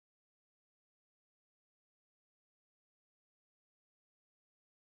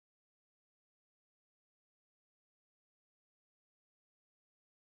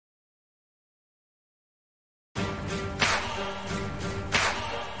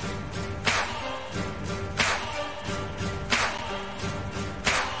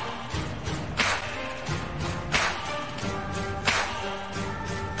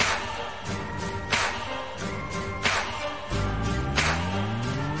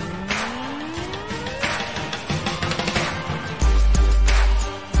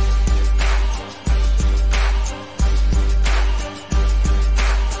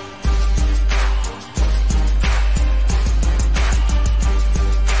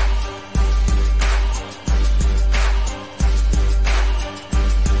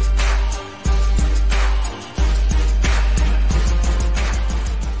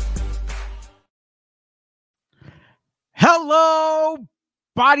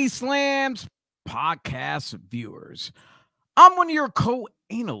Body Slams podcast viewers. I'm one of your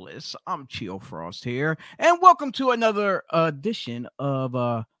co-analysts. I'm Chio Frost here, and welcome to another edition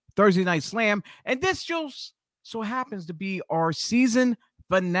of Thursday Night Slam. And this just so happens to be our season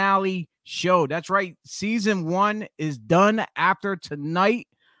finale show. That's right, season 1 is done after tonight.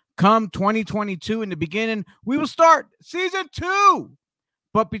 Come 2022 in the beginning, we will start season 2.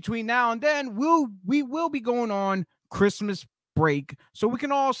 But between now and then, we will be going on Christmas break so we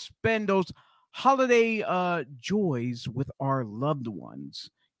can all spend those holiday joys with our loved ones.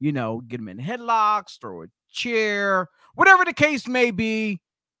 You know, get them in headlocks, throw a chair, whatever the case may be.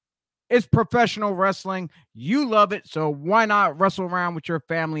 It's professional wrestling. You love it, so why not wrestle around with your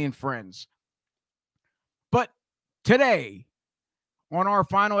family and friends? But today, on our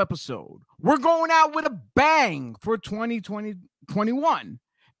final episode, we're going out with a bang for 2021.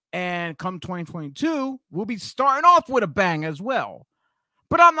 And come 2022, we'll be starting off with a bang as well.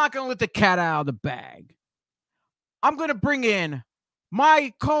 But I'm not going to let the cat out of the bag. I'm going to bring in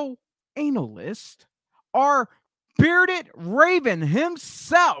my co-analyst, our bearded raven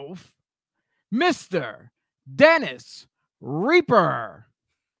himself, Mr. Dennis Reaper.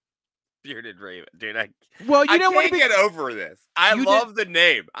 Bearded Raven, dude. I didn't want can't get over this. I love the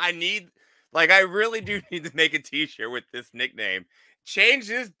name. I really do need to make a t-shirt with this nickname. Change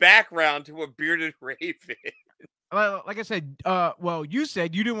this background to a bearded raven. Like I said, you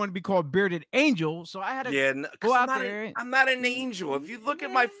said you didn't want to be called Bearded Angel, so I had to go out there. I'm not an angel. If you look at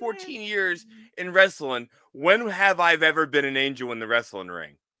my 14 years in wrestling, when have I ever been an angel in the wrestling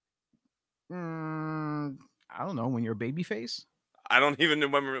ring? I don't know. When you're a baby face? I don't even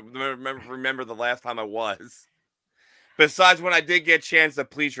remember the last time I was. Besides when I did get a chance to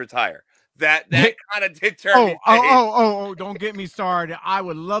please retire. That kind of did turn me. Don't get me started. I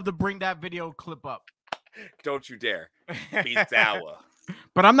would love to bring that video clip up. Don't you dare. Be sour.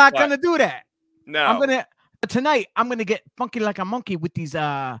 But I'm not gonna do that. No. Tonight I'm gonna get funky like a monkey with these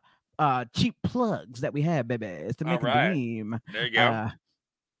cheap plugs that we have, baby. It's to make a dream. There you go.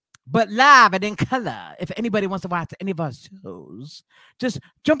 But live and in color. If anybody wants to watch any of our shows, just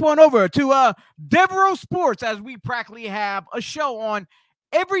jump on over to Devereaux Sports, as we practically have a show on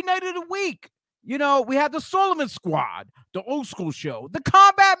every night of the week. You know, we have the Sullivan Squad, the Old School Show, the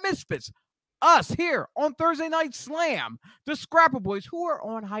Combat Misfits, us here on Thursday Night Slam, the Scrapper Boys, who are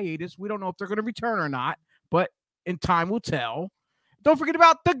on hiatus. We don't know if they're going to return or not, but in time will tell. Don't forget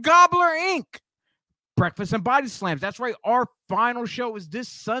about the Gobbler Inc., Breakfast and Body Slams. That's right. Our final show is this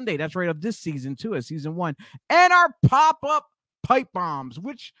Sunday. That's right, of this season, too, as season 1. And our pop-up pipe bombs,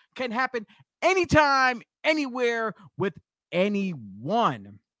 which can happen anytime, anywhere, with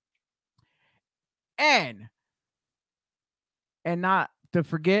anyone. And not to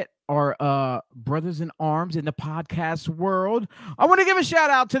forget our brothers in arms in the podcast world. I want to give a shout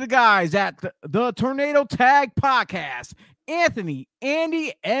out to the guys at the Tornado Tag Podcast, Anthony,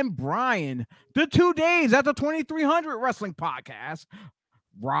 Andy, and Brian. The 2 days at the 2300 Wrestling Podcast,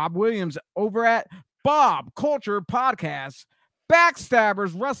 Rob Williams over at Bob Culture Podcast,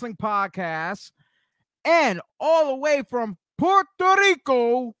 Backstabbers Wrestling Podcast, and all the way from Puerto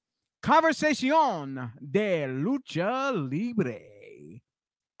Rico, Conversación de Lucha Libre.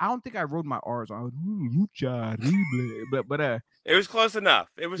 I don't think I wrote my R's on Lucha Libre, but it was close enough.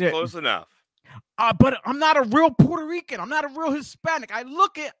 Close enough. But I'm not a real Puerto Rican. I'm not a real Hispanic. I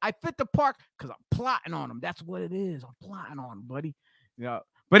fit the part because I'm plotting on them. That's what it is. I'm plotting on them, buddy. Yeah,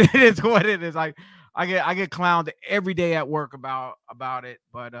 but it is what it is. I get clowned every day at work about it.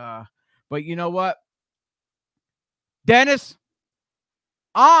 But you know what, Dennis,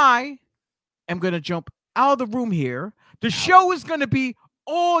 I am gonna jump out of the room here. The show is gonna be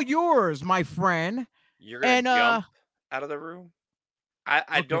all yours, my friend. You're gonna jump out of the room?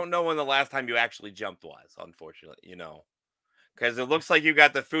 I don't know when the last time you actually jumped was, unfortunately, you know. Because it looks like you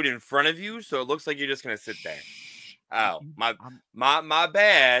got the food in front of you, so it looks like you're just gonna sit there. Oh, my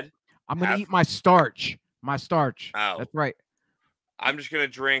bad. I'm gonna eat my starch. My starch. Oh. That's right. I'm just gonna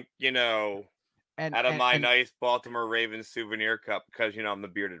drink, out of my nice Baltimore Ravens souvenir cup because I'm the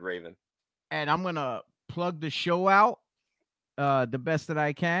bearded raven. And I'm gonna plug the show out the best that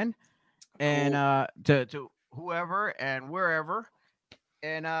I can. Cool. And to whoever and wherever.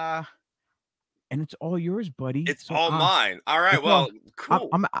 And it's all yours, buddy. It's all mine. All right. Well, cool.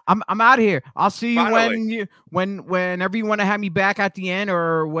 I'm out of here. I'll see you whenever you want to have me back at the end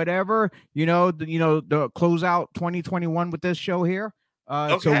or whatever. The closeout 2021 with this show here.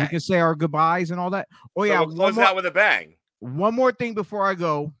 So we can say our goodbyes and all that. Oh yeah, we'll close out with a bang. One more thing before I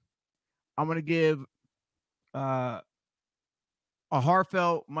go, I'm gonna give a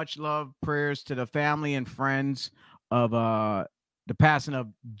heartfelt much love prayers to the family and friends of the passing of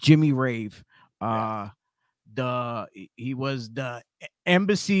Jimmy Rave. Yeah. He was the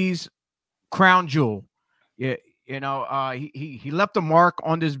embassy's crown jewel. Yeah, he left a mark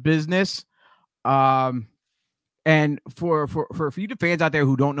on this business. And for you the fans out there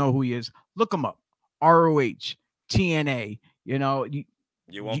who don't know who he is, look him up. ROH, TNA. You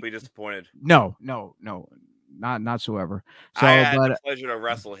won't be disappointed. No, not so ever. So I had the pleasure to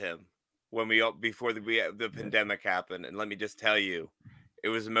wrestle him before the pandemic happened, and let me just tell you, it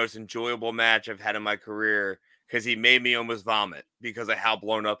was the most enjoyable match I've had in my career because he made me almost vomit because of how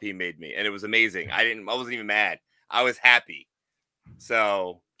blown up he made me, and it was amazing. I wasn't even mad. I was happy.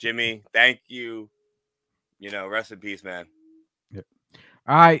 So, Jimmy, thank you. Rest in peace, man. Yep.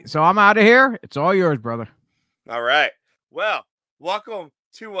 All right, so I'm out of here. It's all yours, brother. All right. Well, welcome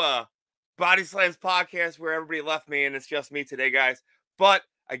to Body Slams podcast, where everybody left me and it's just me today, guys. But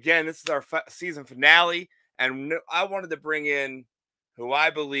again, this is our season finale, and I wanted to bring in who I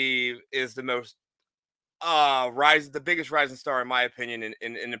believe is the most the biggest rising star in my opinion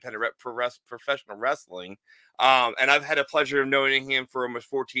in independent professional wrestling. And I've had a pleasure of knowing him for almost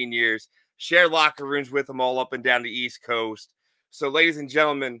 14 years. Shared locker rooms with him all up and down the East Coast. So, ladies and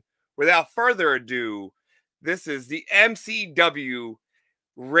gentlemen, without further ado, this is the MCW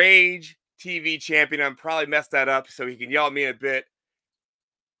Rage TV champion. I'm probably messed that up, so he can yell at me in a bit.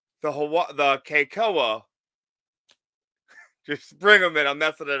 The Keikoa. Just bring him in. I'm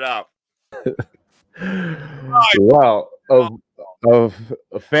messing it up. Wow! Of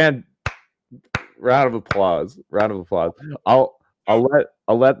a fan. Round of applause. I'll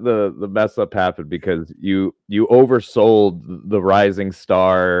let the mess up happen because you oversold the rising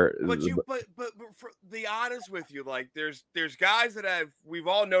star. But for be honest with you, like there's guys that we've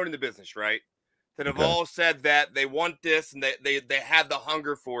all known in the business, right? That have all said that they want this and they have the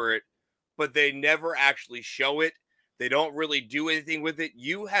hunger for it, but they never actually show it. They don't really do anything with it.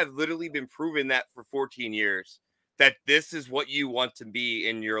 You have literally been proving that for 14 years that this is what you want to be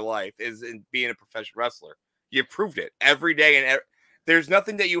in your life, is in being a professional wrestler. You proved it every day, and there's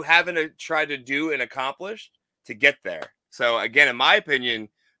nothing that you haven't tried to do and accomplished to get there. So again, in my opinion,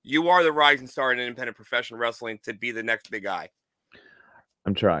 you are the rising star in independent professional wrestling to be the next big guy.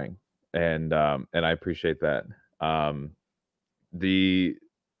 I'm trying, and I appreciate that.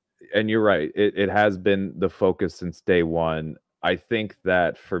 And you're right. It has been the focus since day one. I think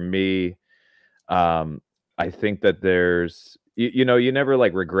that for me, I think that there's, you never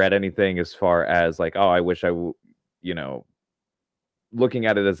like regret anything as far as like, oh, I wish looking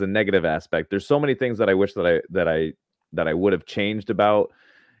at it as a negative aspect. There's so many things that I wish that I would have changed about,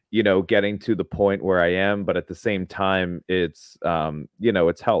 getting to the point where I am. But at the same time, it's,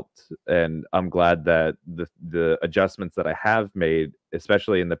 it's helped. And I'm glad that the adjustments that I have made,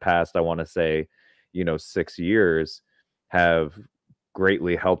 especially in the past, I want to say, 6 years, have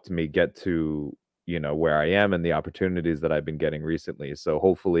greatly helped me get to, where I am and the opportunities that I've been getting recently. So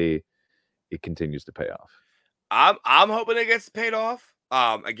hopefully it continues to pay off. I'm hoping it gets paid off.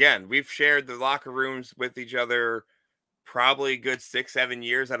 Again, we've shared the locker rooms with each other probably a good 6-7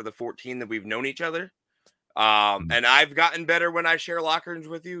 years out of the 14 that we've known each other. And I've gotten better when I share locker rooms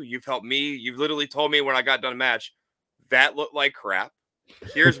with you. You've helped me. You've literally told me when I got done a match, that looked like crap.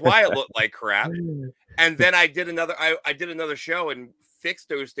 Here's why it looked like crap. And then I did another show and fixed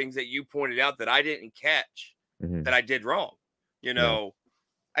those things that you pointed out that I didn't catch, that I did wrong.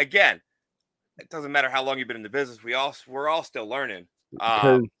 Again, it doesn't matter how long you've been in the business. We're all still learning.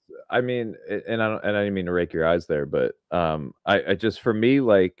 Because I mean, and I didn't mean to rake your eyes there, but I just, for me,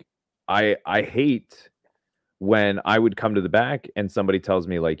 like I hate when I would come to the back and somebody tells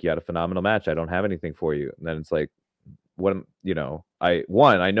me like, you had a phenomenal match, I don't have anything for you. And then it's like, what I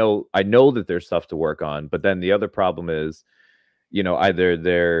know that there's stuff to work on, but then the other problem is, either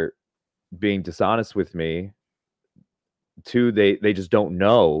they're being dishonest with me. Two, they just don't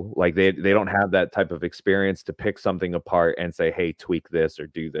know, like they don't have that type of experience to pick something apart and say, hey, tweak this or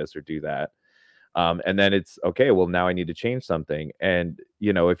do that. And then it's okay, well, now I need to change something. And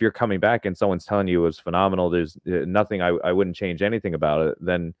if you're coming back and someone's telling you it was phenomenal, there's nothing, I wouldn't change anything about it,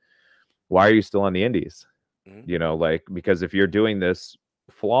 then why are you still on the indies? Because if you're doing this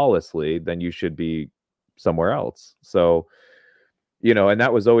flawlessly, then you should be somewhere else. So and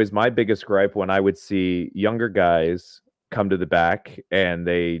that was always my biggest gripe when I would see younger guys come to the back and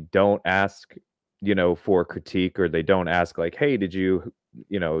they don't ask, for critique, or they don't ask like, hey, did you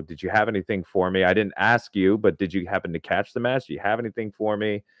have anything for me? I didn't ask you, but did you happen to catch the match? Do you have anything for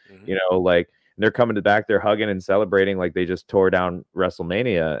me? Like they're coming to the back, they're hugging and celebrating like they just tore down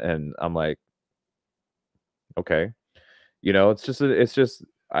WrestleMania. And I'm like, okay, it's just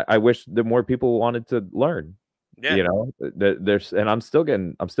I wish that more people wanted to learn. Yeah. You know, there's, and I'm still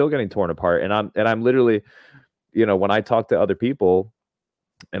getting torn apart, and I'm literally, you know, when I talk to other people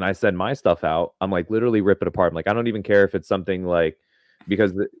and I send my stuff out, I'm like literally rip it apart. I'm like, I don't even care if it's something like,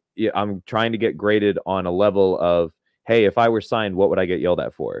 because yeah, I'm trying to get graded on a level of, hey, if I were signed, what would I get yelled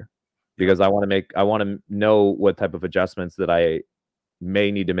at for? Because I want to know what type of adjustments that I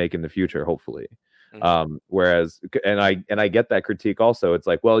may need to make in the future, hopefully. Whereas, and I get that critique also. It's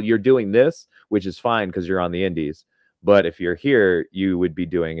like, well, you're doing this, which is fine because you're on the indies, but if you're here, you would be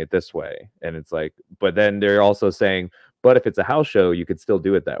doing it this way. And it's like, but then they're also saying, but if it's a house show, you could still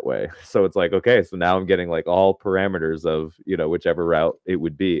do it that way. So it's like, okay, so now I'm getting like all parameters of, you know, whichever route it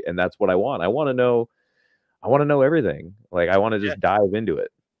would be. And that's what I want. I want to know everything. Like, I want to just dive into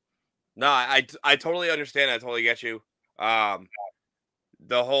it. No, I totally understand. I totally get you.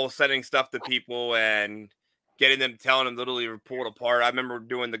 The whole sending stuff to people and getting them, telling them literally pull it apart. I remember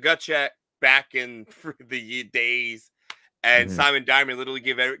doing the gut check back in the days, and Simon Diamond literally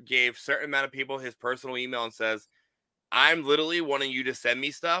gave certain amount of people his personal email and says, I'm literally wanting you to send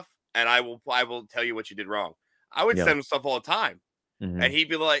me stuff, and I will tell you what you did wrong. I would send him stuff all the time. And he'd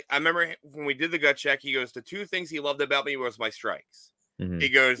be like, I remember when we did the gut check, he goes, the two things he loved about me was my strikes. He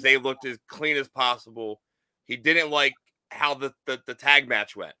goes, they looked as clean as possible. He didn't like how the tag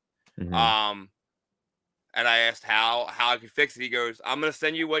match went. And I asked how I could fix it. He goes, I'm going to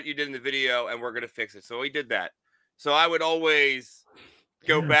send you what you did in the video, and we're going to fix it. So he did that. So I would always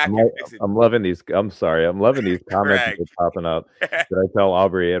go back and fix it. I'm loving these. I'm sorry. I'm loving these comments that are popping up. Did I tell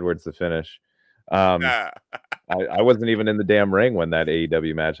Aubrey Edwards to finish? I wasn't even in the damn ring when that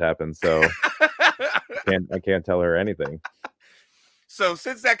AEW match happened, so I can't tell her anything. So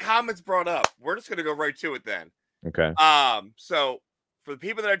since that comment's brought up, we're just gonna go right to it then. Okay. So for the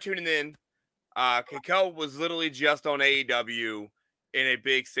people that are tuning in, Keiko was literally just on AEW in a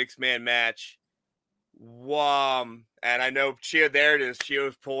big 6-man match. And I know Chia, there it is. Chia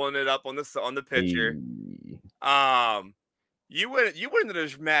was pulling it up on the picture. You went into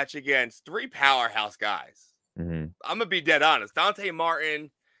this match against 3 powerhouse guys. I'm gonna be dead honest. Dante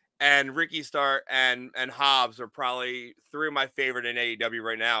Martin and Ricky Stark and Hobbs are probably 3 of my favorite in AEW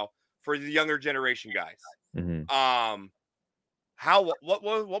right now for the younger generation guys.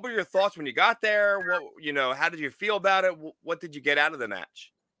 What were your thoughts when you got there? How did you feel about it? What did you get out of the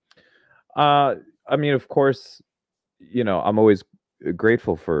match? I mean, of course, I'm always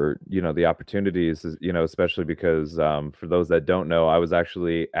grateful for, the opportunities, especially because, for those that don't know, I was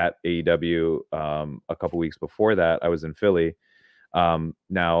actually at AEW, a couple weeks before that. I was in Philly.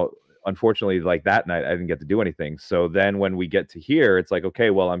 Now, unfortunately, like that night, I didn't get to do anything. So then when we get to here, it's like, okay,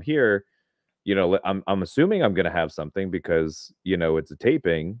 well, I'm here, I'm assuming I'm going to have something because, it's a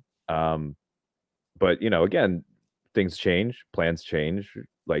taping. But, again, things change, plans change,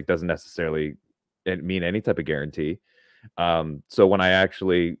 like doesn't necessarily mean any type of guarantee. So when I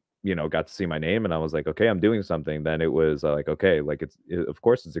actually, got to see my name and I was like, okay, I'm doing something, then it was like, okay, like of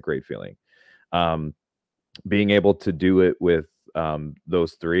course it's a great feeling. Being able to do it with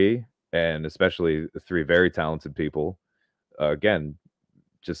those 3, and especially 3 very talented people, again,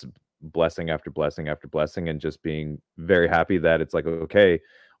 just blessing after blessing after blessing, and just being very happy that it's like, okay,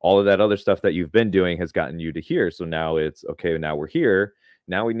 all of that other stuff that you've been doing has gotten you to here. So now it's okay, now we're here.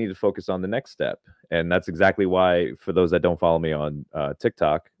 Now we need to focus on the next step. And that's exactly why, for those that don't follow me on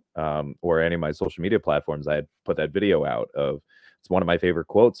TikTok or any of my social media platforms, I had put that video out of, it's one of my favorite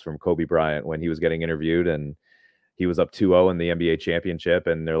quotes from Kobe Bryant when he was getting interviewed and he was up 2-0 in the NBA championship.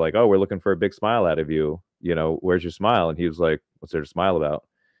 And they're like, oh, we're looking for a big smile out of you. Where's your smile? And he was like, what's there to smile about?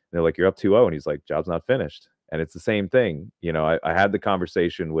 And they're like, you're up 2-0. And he's like, job's not finished. And it's the same thing. I had the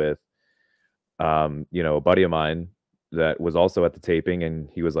conversation with, a buddy of mine that was also at the taping, and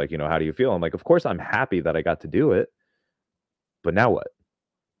he was like, how do you feel? I'm like, of course I'm happy that I got to do it, but now what?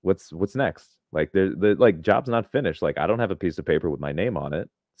 What's next? Like the like job's not finished. Like I don't have a piece of paper with my name on it.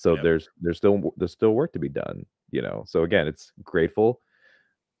 So there's still work to be done, So again, it's grateful,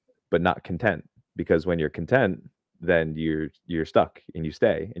 but not content, because when you're content, then you're stuck and you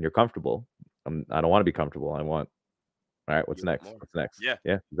stay and you're comfortable. I don't want to be comfortable. I want, all right, what's next? What's next?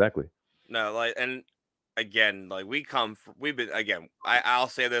 Yeah, exactly. No, and again, I'll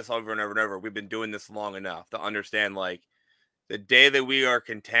say this over and over and over. We've been doing this long enough to understand, like, the day that we are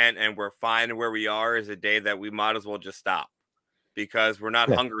content and we're fine where we are is a day that we might as well just stop, because we're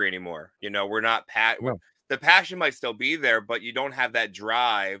not hungry anymore. We're not the passion might still be there, but you don't have that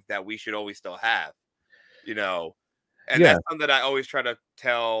drive that we should always still have, And that's something that I always try to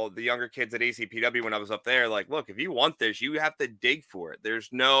tell the younger kids at ACPW when I was up there. Like, look, if you want this, you have to dig for it. There's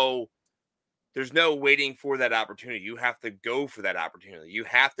no there's no waiting for that opportunity. You have to go for that opportunity. You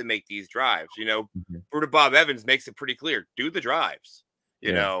have to make these drives. Bruta Bob Evans makes it pretty clear. Do the drives.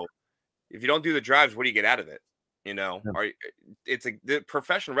 You know, if you don't do the drives, what do you get out of it? The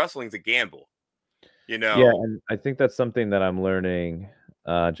professional wrestling is a gamble. Yeah, and I think that's something that I'm learning.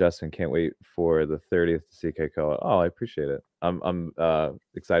 Justin, can't wait for the 30th CK call. Oh, I appreciate it. I'm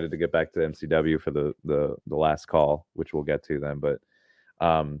excited to get back to MCW for the last call, which we'll get to then. But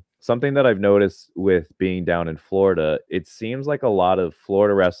something that I've noticed with being down in Florida, it seems like a lot of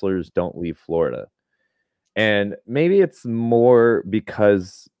Florida wrestlers don't leave Florida. And maybe it's more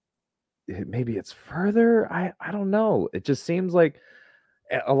because maybe it's further. I don't know. It just seems like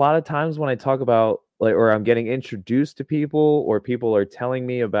a lot of times when I talk about or I'm getting introduced to people or people are telling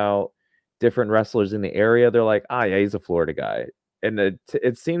me about different wrestlers in the area, they're like, yeah, he's a Florida guy. And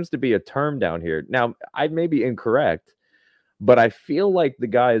it seems to be a term down here. Now, I may be incorrect, but I feel like the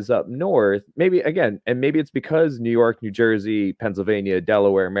guys up north, maybe again, and maybe it's because New York, New Jersey, Pennsylvania,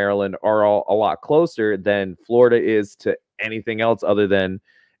 Delaware, Maryland are all a lot closer than Florida is to anything else other than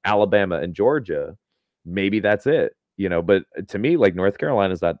Alabama and Georgia. Maybe that's it, but to me, like North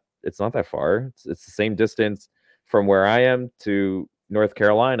Carolina it's not that far. It's the same distance from where I am to North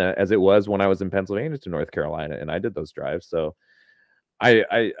Carolina as it was when I was in Pennsylvania to North Carolina, and I did those drives. So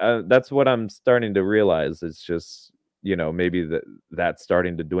I that's what I'm starting to realize. It's just, maybe that's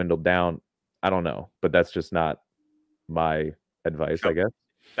starting to dwindle down. I don't know, but that's just not my advice, I guess.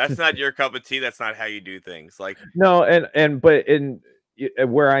 That's not your cup of tea. That's not how you do things. Like no, but in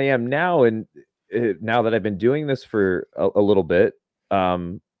where I am now, and now that I've been doing this for a little bit,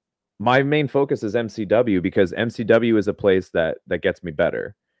 my main focus is MCW because MCW is a place that gets me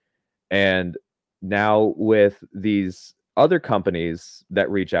better. And now with these other companies that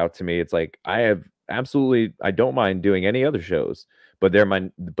reach out to me, it's like I don't mind doing any other shows, but they're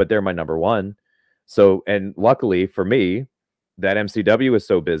my number one. So, and luckily for me, that MCW is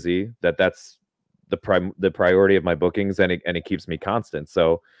so busy that's the priority of my bookings, and it keeps me constant.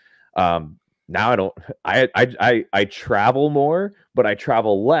 So, now I travel more, but I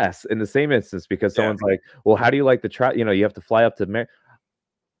travel less in the same instance because someone's like, well, how do you like the you have to fly up to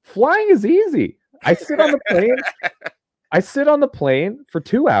flying is easy. I sit on the plane. I sit on the plane for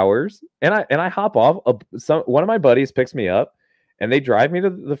 2 hours and I hop off. One of my buddies picks me up and they drive me to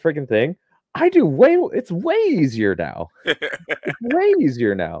the freaking thing. It's way easier now. It's way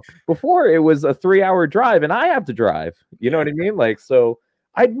easier now. Before it was a 3-hour drive and I have to drive. You know what I mean? Like, so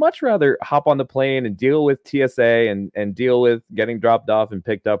I'd much rather hop on the plane and deal with TSA and deal with getting dropped off and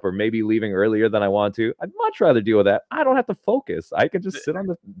picked up or maybe leaving earlier than I want to. I'd much rather deal with that. I don't have to focus. I can just sit on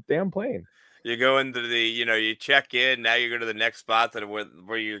the damn plane. You go into you check in. Now you go to the next spot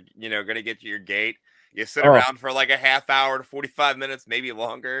where you're, going to get to your gate. You sit around for like a half hour to 45 minutes, maybe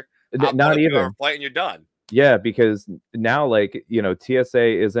longer. Not even a flight and you're done. Yeah, because now, like,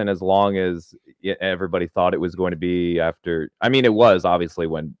 TSA isn't as long as everybody thought it was going to be after. I mean, it was obviously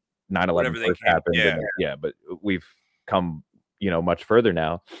when 9/11 first happened. Yeah, but we've come, much further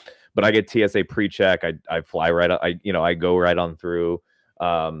now. But I get TSA pre-check. I fly right. I go right on through.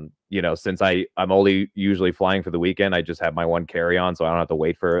 Since I'm only usually flying for the weekend, I just have my one carry-on, so I don't have to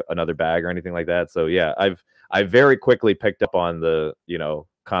wait for another bag or anything like that. So yeah, I very quickly picked up on the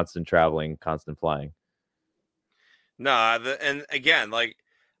constant traveling, constant flying. No, and again, like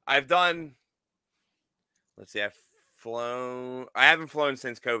I've done. Let's see, I haven't flown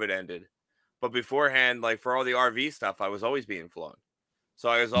since COVID ended, but beforehand, like for all the RV stuff, I was always being flown, so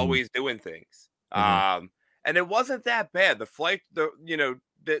I was always doing things. And it wasn't that bad. The flight, the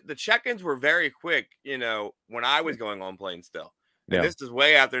check-ins were very quick. When I was going on planes still, and this is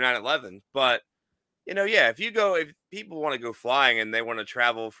way after 9/11, but. If people want to go flying and they want to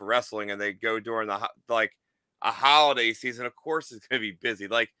travel for wrestling and they go during a holiday season, of course it's going to be busy.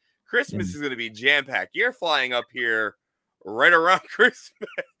 Like Christmas is going to be jam-packed. You're flying up here right around Christmas,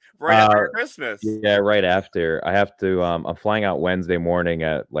 after Christmas. Yeah, right after. I have to. I'm flying out Wednesday morning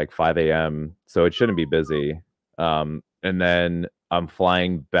at like 5 a.m. So it shouldn't be busy. And then I'm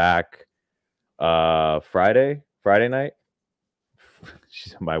flying back Friday night.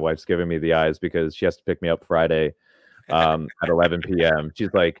 My wife's giving me the eyes because she has to pick me up Friday at 11 p.m.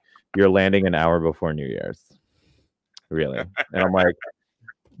 She's like, you're landing an hour before New Year's. Really? And I'm like,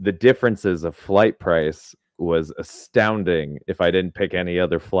 the differences of flight price was astounding if I didn't pick any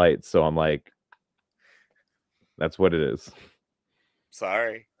other flight. So I'm like, that's what it is.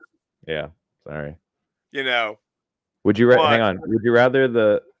 Sorry. Yeah, sorry. Would you hang on? Would you rather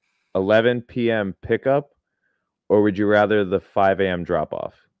the 11 p.m. pickup? Or would you rather the 5 a.m. drop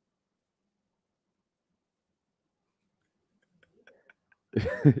off?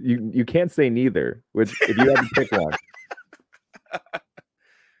 you can't say neither. Which if you had to pick one,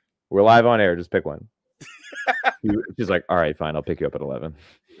 we're live on air. Just pick one. She's like, all right, fine. I'll pick you up at 11.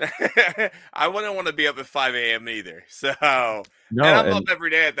 I wouldn't want to be up at 5 a.m. either. So no, and I'm up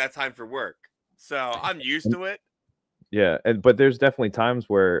every day at that time for work. So I'm used to it. Yeah, but there's definitely times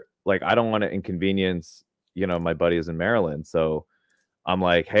where like I don't want to inconvenience, my buddies in Maryland. So I'm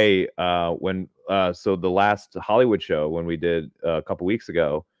like, hey, so the last Hollywood show when we did a couple weeks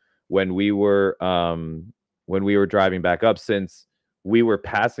ago, when we were driving back up, since we were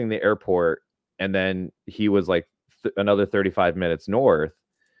passing the airport and then he was like another 35 minutes north.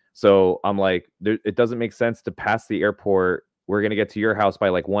 So I'm like, it doesn't make sense to pass the airport. We're going to get to your house by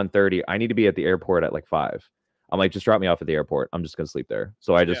like 1:30. I need to be at the airport at like 5. I'm like, just drop me off at the airport. I'm just going to sleep there.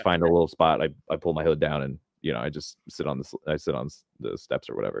 So I just find a little spot. I pull my hood down and, I just sit on the steps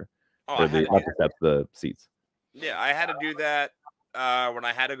or whatever. Oh, the seats. Yeah, I had to do that when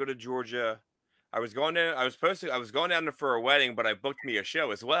I had to go to Georgia. I was going down there for a wedding, but I booked me a show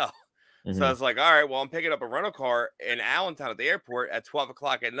as well. Mm-hmm. So I was like, all right, well, I'm picking up a rental car in Allentown at the airport at 12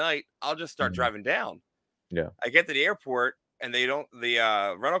 o'clock at night. I'll just start driving down. Yeah. I get to the airport and the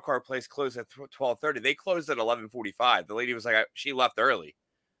rental car place closed at 12:30. They closed at 11:45. The lady was like, she left early.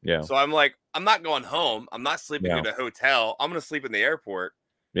 Yeah. So I'm like, I'm not going home. I'm not sleeping in a hotel. I'm going to sleep in the airport.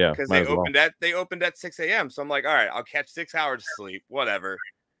 Yeah. Because they opened at 6 a.m. So I'm like, all right, I'll catch 6 hours of sleep, whatever.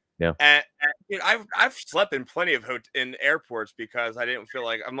 Yeah. And I've slept in plenty of in airports because I didn't feel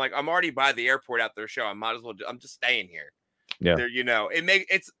like I'm already by the airport after the show. I might as well. I'm just staying here. Yeah. There,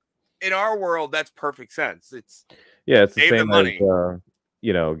 it's in our world that's perfect sense. It's the same as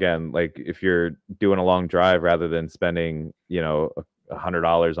again, like if you're doing a long drive rather than spending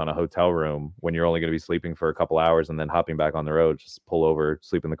 $100 on a hotel room when you're only going to be sleeping for a couple hours and then hopping back on the road, just pull over,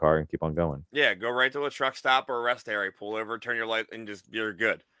 sleep in the car, and keep on going. Yeah, go right to a truck stop or a rest area, pull over, turn your light, and you're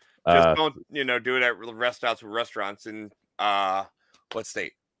good. Just don't, do it at restaurants in what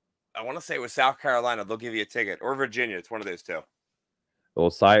state? I want to say it was South Carolina. They'll give you a ticket, or Virginia. It's one of those two.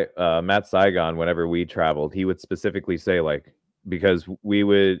 Well, Matt Saigon, whenever we traveled, he would specifically say, like, because we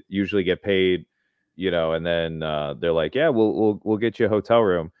would usually get paid, and then they're like, yeah, we'll get you a hotel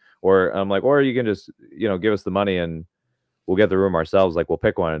room, or I'm like, or you can just give us the money and we'll get the room ourselves. Like, we'll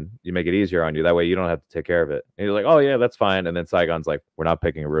pick one. You make it easier on you. That way you don't have to take care of it. And you're like, oh yeah, that's fine. And then Saigon's like, we're not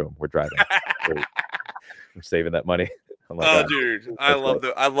picking a room. We're driving. We're saving that money. I'm like, dude, I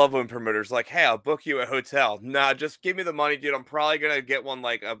love when promoters like, hey, I'll book you a hotel. Nah, just give me the money, dude. I'm probably gonna get one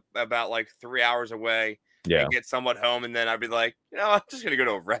like about like 3 hours away. Yeah. And get somewhat home, and then I'd be like, I'm just gonna go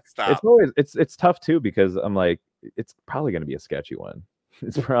to a rest stop. It's tough too because I'm like, it's probably gonna be a sketchy one.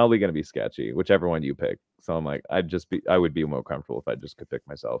 It's probably gonna be sketchy, whichever one you pick. So I'm like, I would be more comfortable if I just could pick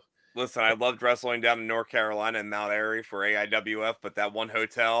myself. Listen, I loved wrestling down in North Carolina and Mount Airy for AIWF, but that one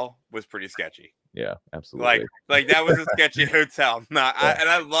hotel was pretty sketchy. Yeah, absolutely. Like that was a sketchy hotel.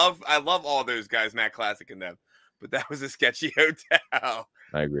 I love all those guys, Matt Classic and them, but that was a sketchy hotel.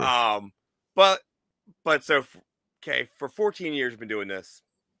 I agree. But so, okay, for 14 years, you've been doing this.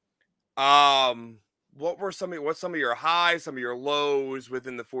 What's some of your highs, some of your lows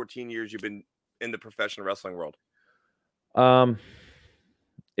within the 14 years you've been in the professional wrestling world?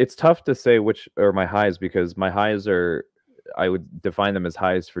 It's tough to say which are my highs because my highs I would define them as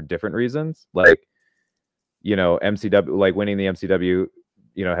highs for different reasons. Like, MCW, like winning the MCW,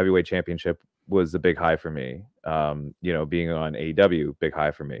 heavyweight championship was a big high for me. Being on AEW, big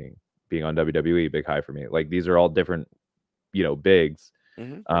high for me. Being on WWE, big high for me. Like these are all different, bigs,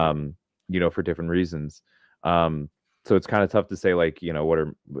 for different reasons. So it's kind of tough to say like,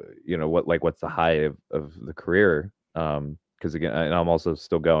 what's the high of the career? Because again, and I'm also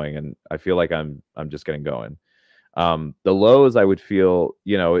still going, and I feel like I'm just getting going. The lows I would feel,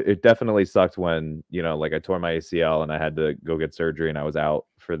 it definitely sucked when, like I tore my ACL and I had to go get surgery and I was out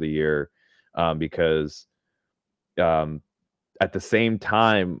for the year, because at the same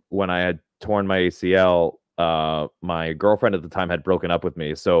time when I had torn my ACL, my girlfriend at the time had broken up with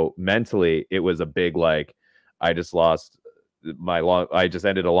me. So mentally it was a big, like, I just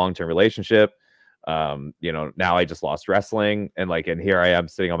ended a long-term relationship. Now I just lost wrestling and here I am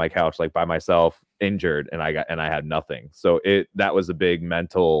sitting on my couch, like by myself, injured, and I had nothing. So that was a big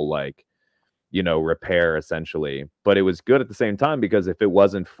mental, like, repair essentially, but it was good at the same time because if it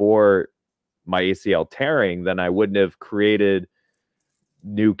wasn't for my ACL tearing, then I wouldn't have created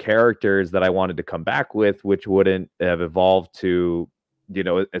new characters that I wanted to come back with, which wouldn't have evolved to,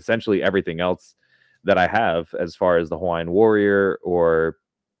 essentially everything else that I have as far as the Hawaiian Warrior or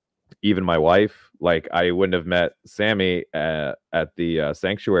even my wife. Like I wouldn't have met Sammy at the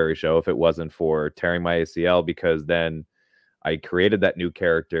Sanctuary show if it wasn't for tearing my ACL, because then I created that new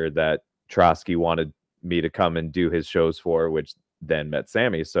character that Trotsky wanted me to come and do his shows for, which then met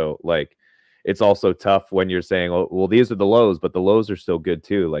Sammy. So like, it's also tough when you're saying, oh, well, these are the lows, but the lows are still good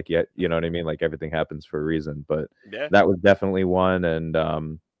too. Like, yeah, you know what I mean? Like everything happens for a reason, but that was definitely one. And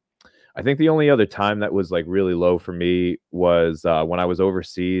I think the only other time that was like really low for me was when I was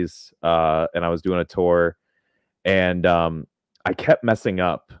overseas and I was doing a tour, and I kept messing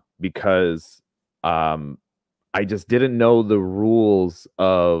up because I just didn't know the rules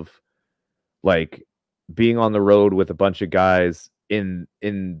of like being on the road with a bunch of guys in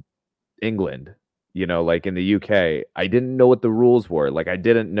England, you know, like in the UK. I didn't know what the rules were. Like I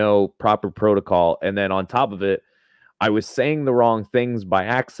didn't know proper protocol. And then on top of it, I was saying the wrong things by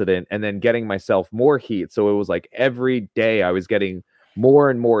accident and then getting myself more heat. So it was like every day I was getting more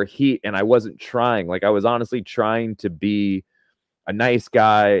and more heat, and I wasn't trying. Like I was honestly trying to be a nice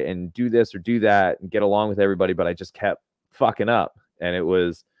guy and do this or do that and get along with everybody, but I just kept fucking up. And it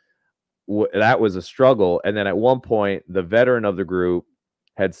was that was a struggle. And then at one point, the veteran of the group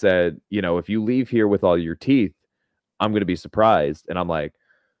had said, you know, if you leave here with all your teeth, I'm going to be surprised. And I'm like,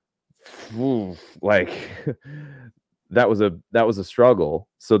 like that was a struggle.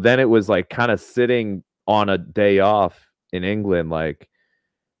 So then it was like kind of sitting on a day off in England, like,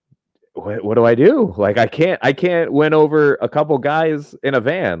 what do I do? Like, I can't win over a couple guys in a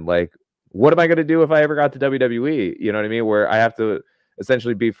van. Like, what am I going to do if I ever got to WWE? You know what I mean? Where I have to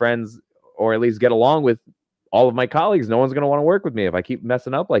essentially be friends or at least get along with all of my colleagues. No one's going to want to work with me if I keep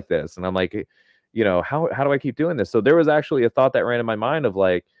messing up like this. And I'm like, you know, how do I keep doing this? So there was actually a thought that ran in my mind of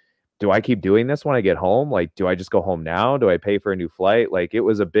like, do I keep doing this when I get home? Like, do I just go home now? Do I pay for a new flight? Like, it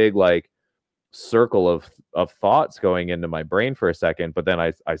was a big, like, circle of thoughts going into my brain for a second, but then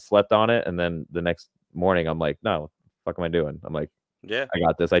I slept on it, and then the next morning I'm like, no, what the fuck am I doing? I'm like, yeah, I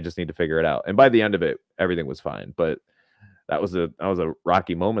got this. I just need to figure it out. And by the end of it, everything was fine. But that was a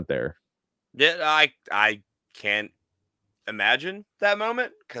rocky moment there. Yeah, I can't imagine that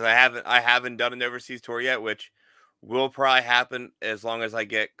moment because I haven't done an overseas tour yet, which will probably happen as long as I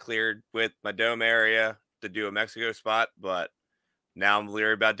get cleared with my dome area to do a Mexico spot. But now I'm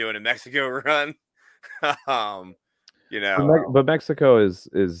leery about doing a Mexico run. You know, but Mexico is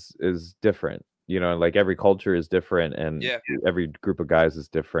different. You know, like every culture is different, and every group of guys is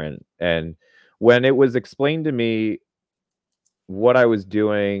different. And when it was explained to me what I was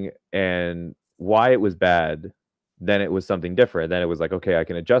doing and why it was bad, then it was something different. Then it was like, okay, I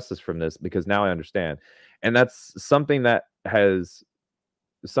can adjust this from this because now I understand. And that's something that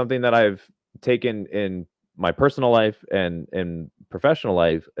I've taken in my personal life and in professional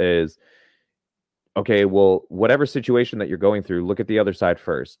life is, okay, well, whatever situation that you're going through, look at the other side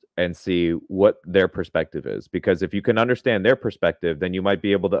first and see what their perspective is. Because if you can understand their perspective, then you might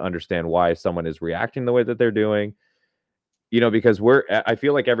be able to understand why someone is reacting the way that they're doing. You know, because I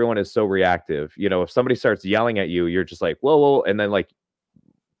feel like everyone is so reactive. You know, if somebody starts yelling at you, you're just like, whoa, whoa. And then like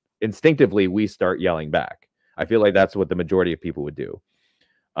instinctively we start yelling back. I feel like that's what the majority of people would do.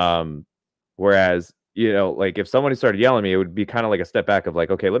 Whereas, you know, like if somebody started yelling at me, it would be kind of like a step back of like,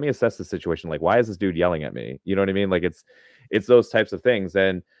 okay, let me assess the situation. Like, why is this dude yelling at me? You know what I mean? Like it's those types of things.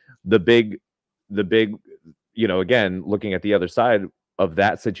 And the big, you know, again, looking at the other side of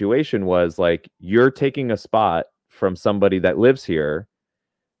that situation was like, you're taking a spot from somebody that lives here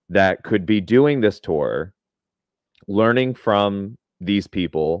that could be doing this tour, learning from these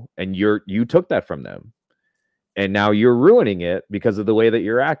people, and you took that from them. And now you're ruining it because of the way that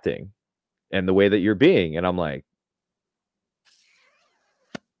you're acting and the way that you're being. And I'm like,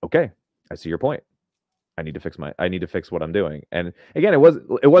 okay, I see your point. I need to fix what I'm doing. And again, it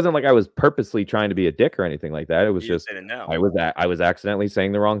wasn't like I was purposely trying to be a dick or anything like that. It was just I was accidentally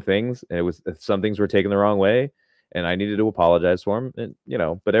saying the wrong things, and some things were taken the wrong way, and I needed to apologize for them. And you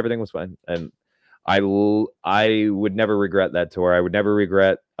know, but everything was fine. And I would never regret that tour. I would never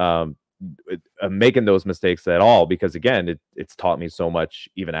regret making those mistakes at all, because again, it's taught me so much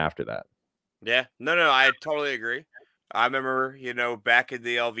even after that. Yeah, no, I totally agree. I remember, you know, back in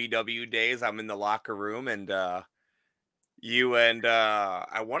the LVW days, I'm in the locker room, and you and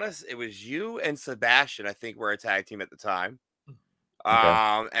it was you and Sebastian, I think, were a tag team at the time.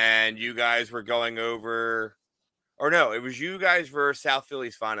 Okay. And you guys were going over, or no, it was you guys versus South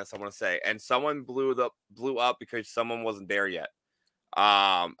Philly's Finest, I want to say, and someone blew up because someone wasn't there yet.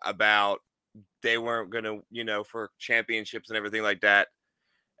 About they weren't gonna, you know, for championships and everything like that.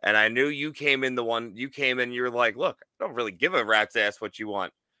 And I knew you came in, you were like, look, I don't really give a rat's ass what you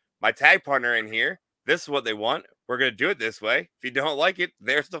want. My tag partner in here, this is what they want. We're going to do it this way. If you don't like it,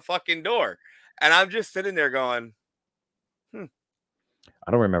 there's the fucking door. And I'm just sitting there going,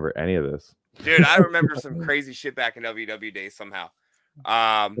 I don't remember any of this. Dude, I remember some crazy shit back in LVW days somehow. But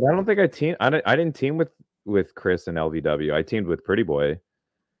I don't think I didn't team with Chris and LVW. I teamed with Pretty Boy.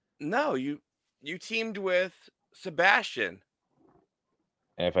 No, you teamed with Sebastian.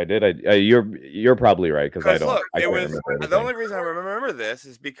 And if I did, you're probably right because I don't. Look, it was the only reason I remember this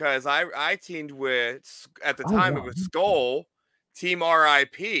is because I teamed with at the time it was Skull, Team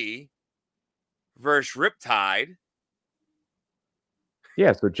RIP versus Riptide.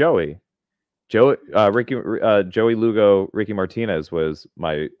 Yeah, so Joey Lugo, Ricky Martinez was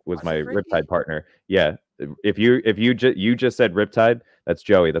my Riptide partner. Yeah, if you just said Riptide, that's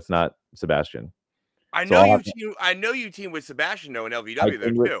Joey. That's not Sebastian. I know you team with Sebastian though in LVW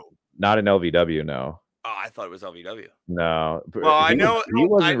though too. Not in LVW, no. Oh, I thought it was LVW. No. Well, I know he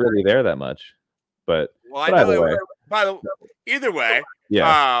wasn't really there that much, but either way,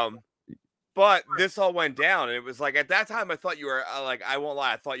 yeah. But this all went down, and it was like at that time I thought you were I won't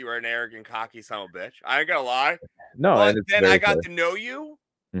lie, I thought you were an arrogant, cocky son of a bitch. I ain't gonna lie. No, but then I got to know you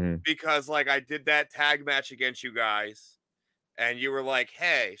because I did that tag match against you guys, and you were like,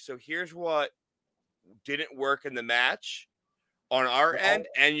 "Hey, so here's what didn't work in the match on our end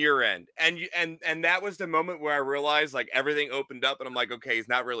and your end," and that was the moment where I realized everything opened up, and I'm like, okay, he's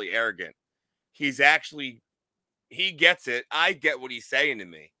not really arrogant. He gets it. I get what he's saying to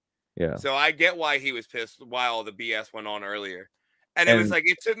me. Yeah. So I get why he was pissed why all the BS went on earlier. And it was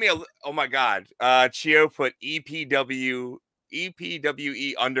it took me oh my God. Chio put EPWE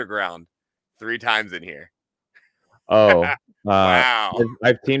Underground 3 times in here. Oh. Wow.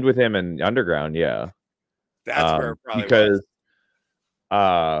 I've teamed with him in Underground, yeah. That's where it probably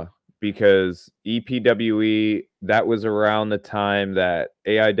because EPWE, that was around the time that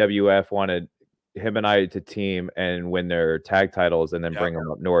AIWF wanted him and I to team and win their tag titles and then bring them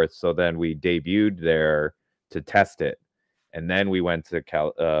up north. So then we debuted there to test it, and then we went to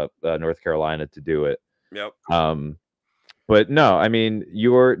North Carolina to do it. Yep. But no, I mean,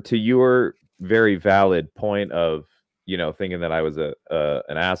 your very valid point of thinking that I was an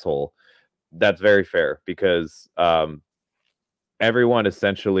asshole. That's very fair because everyone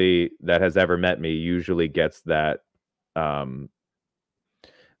essentially that has ever met me usually gets that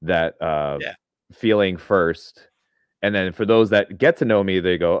feeling first, and then for those that get to know me,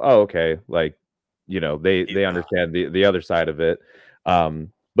 they go, oh, okay, they understand the other side of it.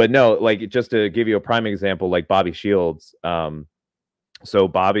 But no, just to give you a prime example, like Bobby Shields. So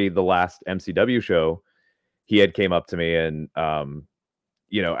Bobby, the last MCW show, he had came up to me and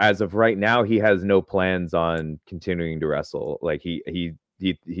as of right now, he has no plans on continuing to wrestle. Like he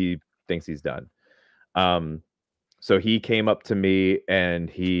thinks he's done. So he came up to me and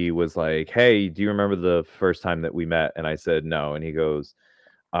he was like, hey, do you remember the first time that we met? And I said, no. And he goes,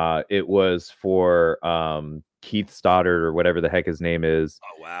 it was for Keith Stoddard or whatever the heck his name is.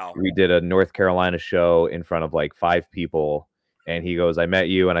 Oh, wow. We did a North Carolina show in front of 5 people. And he goes, I met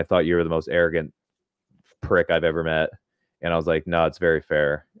you and I thought you were the most arrogant prick I've ever met. And I was like, no, it's very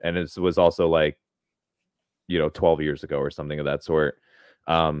fair. And it was also 12 years ago or something of that sort.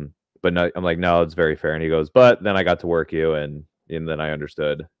 But no, I'm like, no, it's very fair. And he goes, but then I got to work you, and then I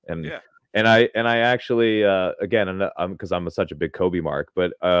understood. And I actually again, because I'm such a big Kobe mark,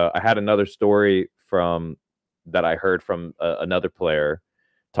 but I had another story that I heard from another player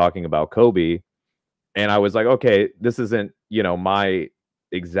talking about Kobe, and I was like, okay, this isn't my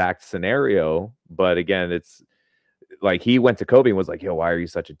exact scenario, but again, it's he went to Kobe and was like, yo, why are you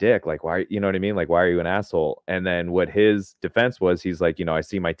such a dick? Why, you know what I mean? Why are you an asshole? And then what his defense was, he's like, I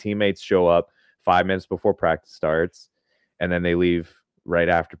see my teammates show up 5 minutes before practice starts, and then they leave right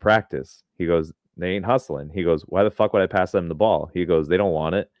after practice. He goes, they ain't hustling. He goes, why the fuck would I pass them the ball? He goes, they don't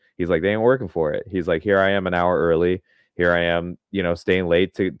want it. He's like, they ain't working for it. He's like, here I am an hour early. Here I am, staying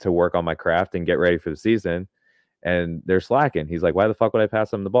late to work on my craft and get ready for the season. And they're slacking. He's like, why the fuck would I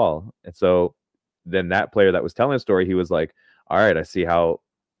pass them the ball? And so then that player that was telling the story, he was like, all right, I see how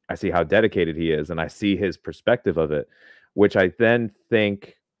dedicated he is, and I see his perspective of it, which I then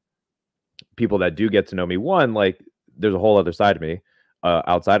think people that do get to know me, one, there's a whole other side of me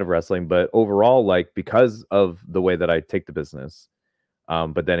outside of wrestling, but overall, because of the way that I take the business.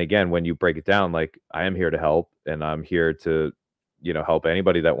 But then again, when you break it down, I am here to help, and I'm here to help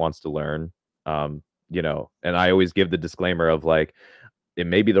anybody that wants to learn. And I always give the disclaimer of it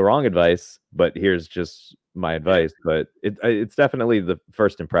may be the wrong advice, but here's just my advice. But it's definitely the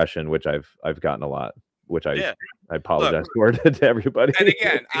first impression, which I've gotten a lot, which I apologize for to everybody. And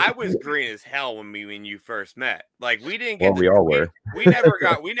again, I was green as hell when you first met. We didn't get. Well, we all were. We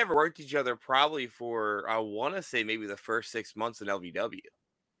never worked each other probably for I want to say maybe the first 6 months in LVW.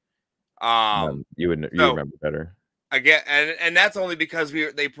 You remember better. I get, and that's only because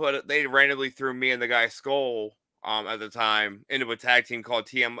they randomly threw me and the guy Skull at the time into a tag team called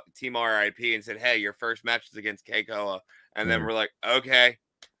Team RIP and said, "Hey, your first match is against Keikoa," and then we're like, "Okay,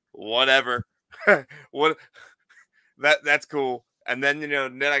 whatever, what that's cool." And then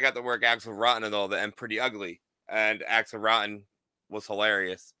then I got to work Axel Rotten and all that, and Pretty Ugly, and Axel Rotten was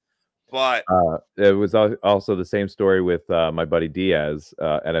hilarious. But it was also the same story with my buddy Diaz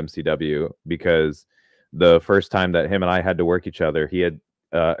at MCW, because the first time that him and I had to work each other, he had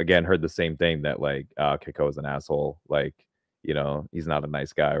again heard the same thing, that like Kiko is an asshole, like he's not a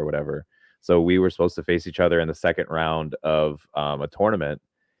nice guy or whatever. So we were supposed to face each other in the second round of a tournament,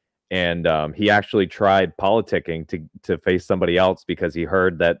 and he actually tried politicking to face somebody else because he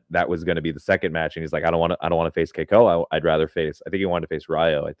heard that was going to be the second match, and he's like, I don't want to face Keiko. I'd rather face, I think he wanted to face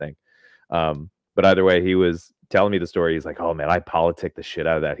Ryo, I think. But either way, he was telling me the story. He's like, oh man, I politicked the shit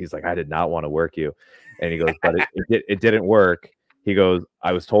out of that. He's like, I did not want to work you. And he goes, but it didn't work. He goes,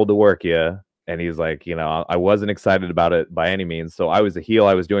 I was told to work you. And he's like, I wasn't excited about it by any means. So I was a heel.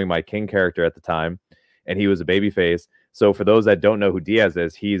 I was doing my King character at the time, and he was a babyface. So for those that don't know who Diaz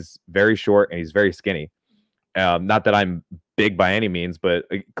is, he's very short and he's very skinny. Not that I'm big by any means, but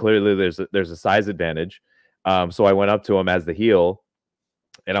clearly there's a size advantage. So I went up to him as the heel,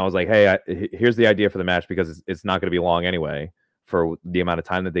 and I was like, hey, here's the idea for the match, because it's not going to be long anyway for the amount of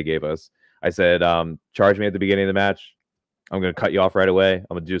time that they gave us. I said, charge me at the beginning of the match. I'm going to cut you off right away.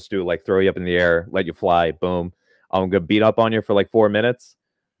 I'm going to just do like throw you up in the air, let you fly. Boom. I'm going to beat up on you for like 4 minutes.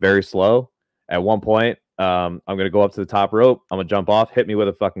 Very slow. At one point, I'm going to go up to the top rope. I'm going to jump off, hit me with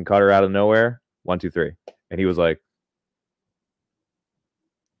a fucking cutter out of nowhere. 1, 2, 3. And he was like,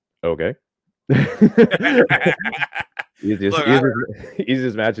 okay.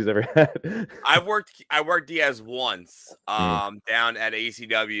 Easiest match he's ever had. I worked Diaz once down at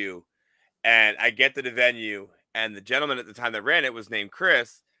ACW, and I get to the venue, and the gentleman at the time that ran it was named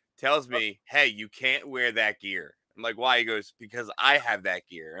Chris, tells me, hey, you can't wear that gear. I'm like, why? He goes, because I have that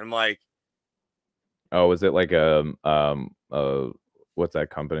gear. I'm like, oh, was it like what's that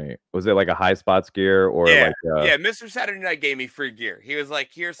company? Was it like a High Spots gear, or yeah, Mr. Saturday Night gave me free gear. He was like,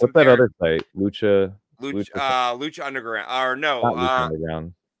 here's some what's that other site? Lucha Underground, or no, Lucha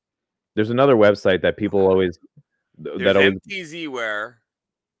Underground. There's another website that people always MTZ wear.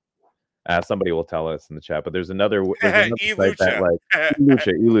 Somebody will tell us in the chat, but there's another site that like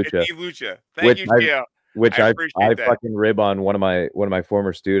Elucha. Thank you, Gio. Which I fucking rib on one of my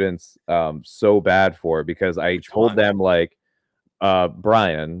former students so bad for, because I told them like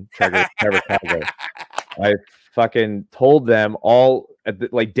Brian Trevor Calvo, I fucking told them all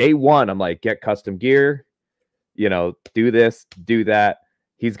at like day one, I'm like, get custom gear, do this, do that.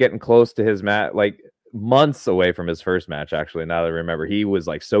 He's getting close to his match, like months away from his first match, actually. Now that I remember, he was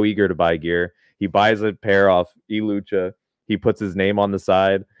like so eager to buy gear. He buys a pair off Elucha. He puts his name on the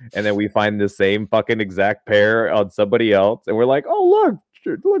side, and then we find the same fucking exact pair on somebody else, and we're like, oh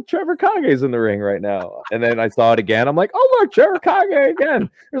look, Trevor Kage's in the ring right now. And then I saw it again. I'm like, oh look, Trevor Kage again.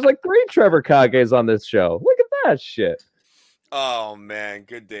 There's like 3 Trevor Kages on this show. Look at that shit. Oh man,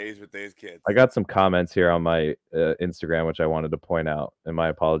 good days with these kids. I got some comments here on my Instagram, which I wanted to point out, and my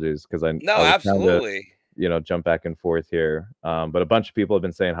apologies, because I absolutely jump back and forth here. But a bunch of people have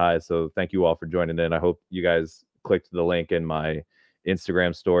been saying hi, so thank you all for joining in. I hope you guys clicked the link in my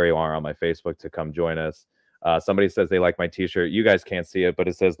Instagram story or on my Facebook to come join us. Somebody says they like my t-shirt. You guys can't see it, but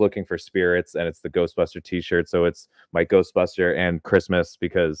it says looking for spirits, and it's the Ghostbuster t-shirt. So it's my Ghostbuster and Christmas,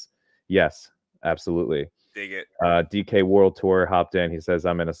 because yes, absolutely. Dig it. DK World Tour hopped in. He says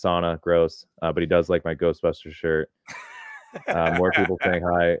I'm in a sauna. Gross. But he does like my Ghostbuster shirt. More people saying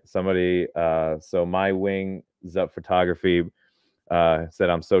hi. Somebody, so my wing Zup Photography said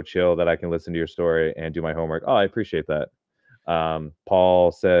I'm so chill that I can listen to your story and do my homework. Oh, I appreciate that.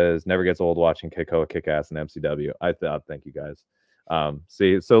 Paul says never gets old watching Keikoa kick ass in MCW. I thought, thank you guys.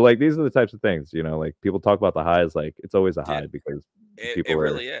 See, so like these are the types of things, like people talk about the highs, like it's always a high, because it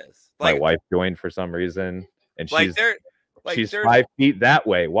really is. Like, my wife joined for some reason, and like she's 5 feet that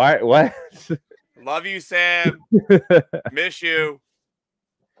way. Why? What? Love you, Sam. Miss you.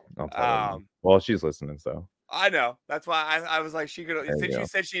 Well, she's listening, so I know. That's why I was like, she could. Since you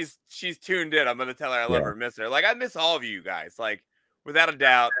said she's tuned in, I'm gonna tell her I love her, miss her. Like I miss all of you guys, like without a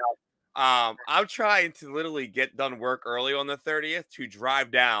doubt. I'm trying to literally get done work early on the 30th to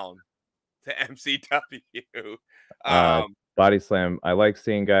drive down to MCW. Body Slam. I like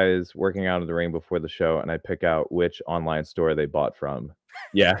seeing guys working out in the ring before the show, and I pick out which online store they bought from.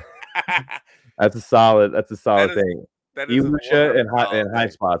 Yeah, that's a solid thing. Elucha and High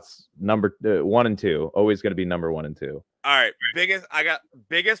Spots, number 1 and 2, always going to be number 1 and 2. All right,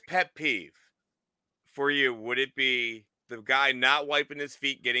 biggest pet peeve for you, would it be the guy not wiping his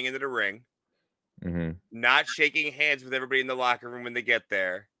feet getting into the ring, not shaking hands with everybody in the locker room when they get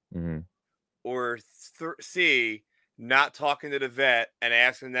there, or C, not talking to the vet and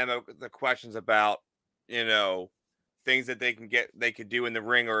asking them the questions about, things that they could do in the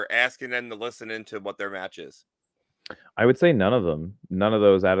ring, or asking them to listen into what their match is? I would say none of them. None of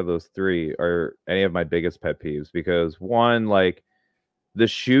those out of those three are any of my biggest pet peeves, because one, like the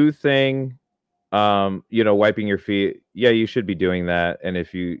shoe thing, wiping your feet. Yeah, you should be doing that. And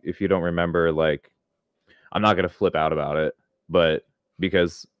if you don't remember, like, I'm not going to flip out about it, but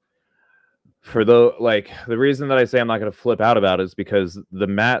because the reason that I say I'm not going to flip out about it is because the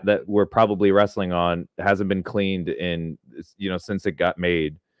mat that we're probably wrestling on hasn't been cleaned in, since it got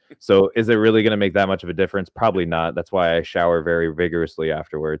made. So is it really going to make that much of a difference? Probably not. That's why I shower very vigorously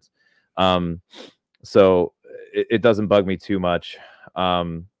afterwards. So it doesn't bug me too much.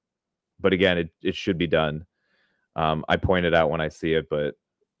 But again, it should be done. I point it out when I see it, but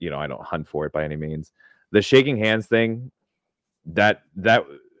I don't hunt for it by any means. The shaking hands thing, that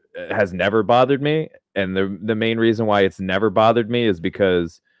has never bothered me, and the main reason why it's never bothered me is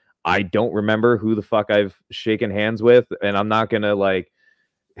because I don't remember who the fuck I've shaken hands with, and I'm not gonna like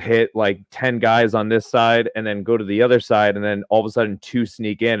hit like 10 guys on this side and then go to the other side, and then all of a sudden 2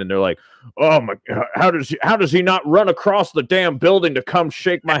 sneak in and they're like, oh my God, how does he not run across the damn building to come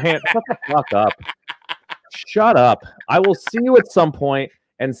shake my hand? Shut the fuck up. Shut up. I will see you at some point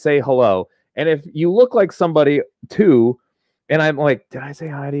and say hello. And if you look like somebody too, and I'm like, did I say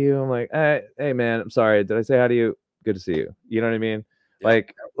hi to you? I'm like, hey man, I'm sorry. Did I say hi to you? Good to see you. You know what I mean? Yeah.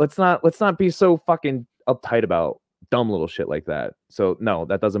 Like, let's not be so fucking uptight about dumb little shit like that. So no,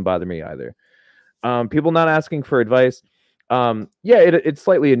 that doesn't bother me either. People not asking for advice. It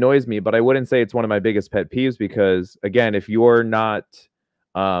slightly annoys me, but I wouldn't say it's one of my biggest pet peeves, because again, if you're not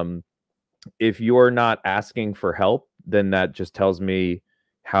asking for help, then that just tells me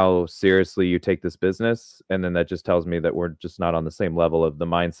how seriously you take this business, and then that just tells me that we're just not on the same level of the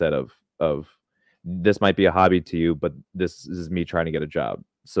mindset of this might be a hobby to you, but this is me trying to get a job.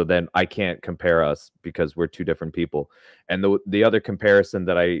 So then I can't compare us, because we're two different people. And the other comparison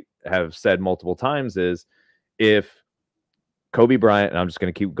that I have said multiple times is, if Kobe Bryant, and I'm just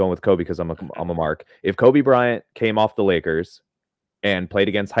going to keep going with Kobe because I'm a mark. If Kobe Bryant came off the Lakers and played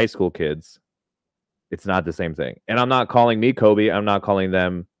against high school kids, it's not the same thing. And I'm not calling me Kobe. I'm not calling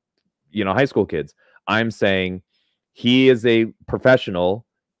them, high school kids. I'm saying he is a professional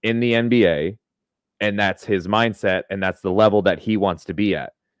in the NBA, and that's his mindset, and that's the level that he wants to be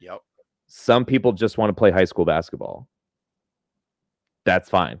at. Yep. Some people just want to play high school basketball. That's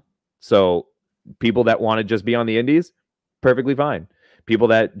fine. So people that want to just be on the indies, perfectly fine. People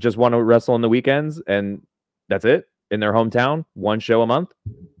that just want to wrestle on the weekends and that's it, in their hometown, one show a month,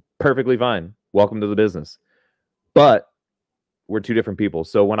 perfectly fine. Welcome to the business. But we're two different people.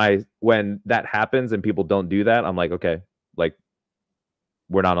 So when that happens and people don't do that, I'm like, okay, like,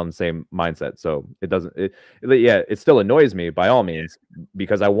 we're not on the same mindset. So it still annoys me by all means,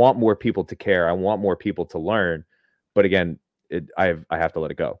 because I want more people to care. I want more people to learn. But again, I have to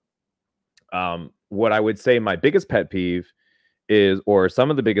let it go. What I would say my biggest pet peeve is, or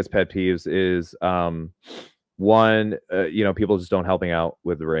some of the biggest pet peeves is, one, people just don't helping out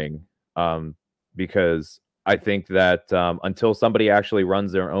with the ring. Because I think that until somebody actually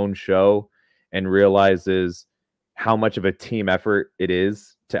runs their own show and realizes how much of a team effort it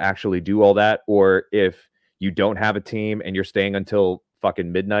is to actually do all that, or if you don't have a team and you're staying until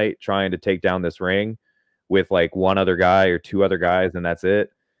fucking midnight trying to take down this ring with like one other guy or 2 other guys and that's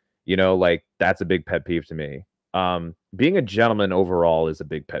it, like, that's a big pet peeve to me. Being a gentleman overall is a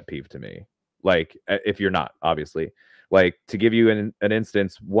big pet peeve to me. Like, if you're not, obviously. Like, to give you an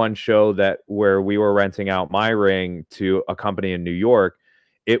instance, one show where we were renting out my ring to a company in New York,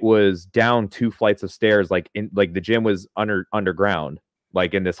 it was down 2 flights of stairs, like the gym was underground,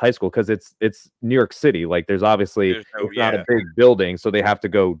 like in this high school, because it's New York City. Like, it's not a big building, so they have to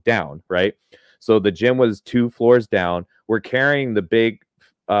go down, right? So the gym was 2 floors down. We're carrying the big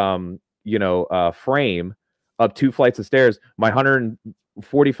frame up 2 flights of stairs. My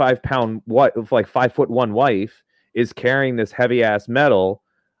 145-pound like 5'1" wife is carrying this heavy ass metal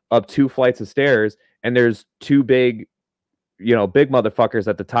up 2 flights of stairs, and there's 2 big motherfuckers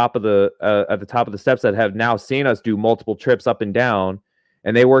at the top of the steps that have now seen us do multiple trips up and down,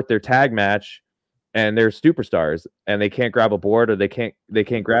 and they work their tag match, and they're superstars, and they can't grab a board, or they can't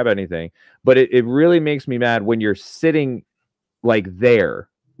grab anything. But it really makes me mad when you're sitting like there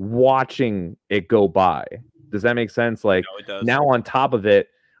watching it go by. Does that make sense? Like, no, it does. Now on top of it,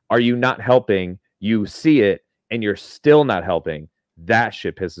 are you not helping? You see it and you're still not helping. That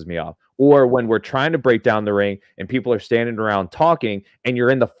shit pisses me off. Or when we're trying to break down the ring and people are standing around talking and you're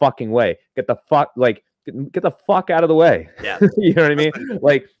in the fucking way. Get the fuck out of the way. Yeah. You know what I mean?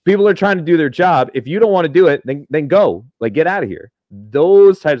 Like, people are trying to do their job. If you don't want to do it, then go. Like, get out of here.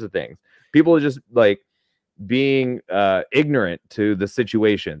 Those types of things. People are just like being ignorant to the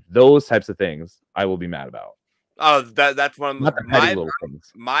situation. Those types of things I will be mad about. Oh, that's one of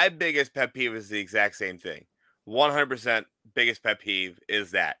my biggest pet peeve is the exact same thing. 100% biggest pet peeve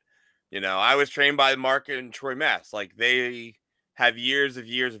is that. You know, I was trained by Mark and Troy Mass. Like, they have years of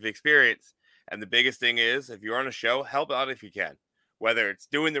experience. And the biggest thing is, if you're on a show, help out if you can. Whether it's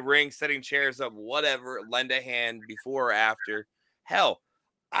doing the ring, setting chairs up, whatever, lend a hand before or after. Hell,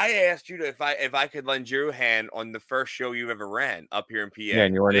 I asked you to if I could lend you a hand on the first show you ever ran up here in PA. Yeah,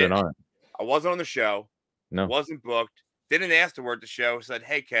 and you weren't even on it. I wasn't on the show. No. Wasn't booked. Didn't ask to work the show. Said,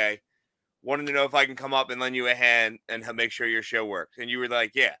 hey, Kay, wanted to know if I can come up and lend you a hand and make sure your show works. And you were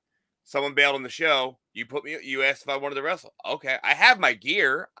like, yeah. Someone bailed on the show. You asked if I wanted to wrestle. Okay. I have my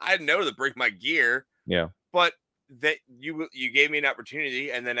gear. I know to bring my gear. Yeah. But that you gave me an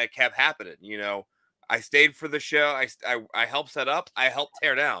opportunity, and then it kept happening. You know, I stayed for the show. I helped set up. I helped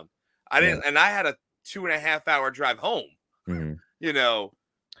tear down. I didn't, and I had a 2.5 hour drive home. Mm-hmm. You know,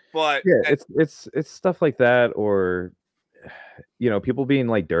 but yeah, it's stuff like that, or you know, people being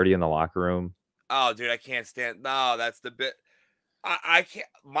like dirty in the locker room. Oh, dude, I can't stand. No, that's the bit. I can't.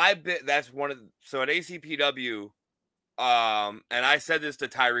 My bit. That's one of. So at ACPW, and I said this to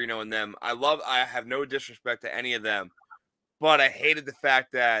Tyreno and them. I have no disrespect to any of them, but I hated the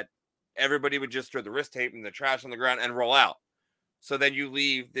fact that everybody would just throw the wrist tape and the trash on the ground and roll out. So then you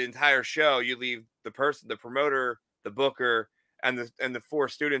leave the entire show. You leave the person, the promoter, the booker, and the 4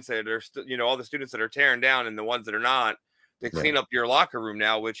 students that are all the students that are tearing down and the ones that are not. They clean up your locker room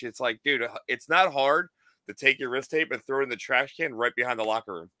now, which it's like, dude, it's not hard to take your wrist tape and throw it in the trash can right behind the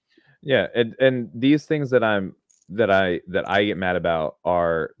locker room. Yeah, and these things that I get mad about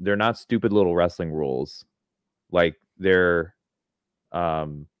they're not stupid little wrestling rules. Like they're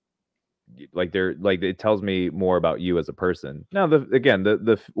it tells me more about you as a person. Now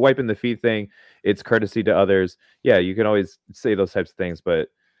the wiping the feet thing, it's courtesy to others. Yeah, you can always say those types of things, but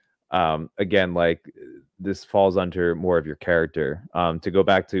again, like this falls under more of your character. To go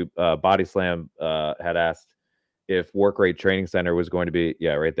back to Body Slam had asked if Work Rate Training Center was going to be,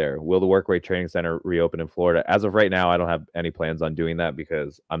 right there. Will the Work Rate Training Center reopen in Florida? As of right now, I don't have any plans on doing that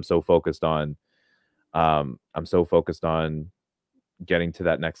because I'm so focused on getting to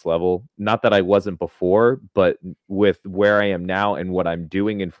that next level. Not that I wasn't before, but with where I am now and what I'm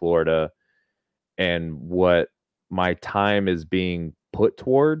doing in Florida and what my time is being put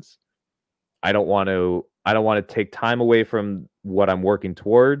towards, I don't want to take time away from what I'm working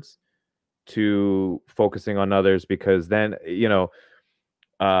towards to focusing on others, because then,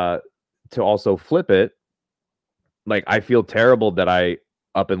 to also flip it, like I feel terrible that I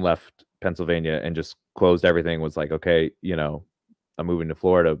up and left Pennsylvania and just closed everything, was like, okay, I'm moving to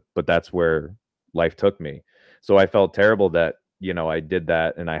Florida, but that's where life took me. So I felt terrible that, I did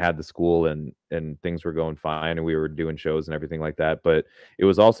that and I had the school and things were going fine and we were doing shows and everything like that. But it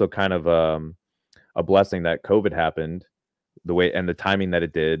was also kind of a blessing that COVID happened the way and the timing that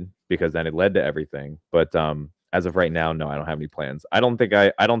it did, because then it led to everything. But as of right now, no, I don't have any plans. I don't think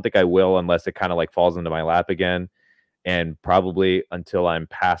I will, unless it kind of like falls into my lap again. And probably until I'm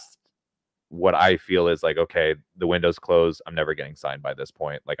past what I feel is like, okay, the window's closed, I'm never getting signed by this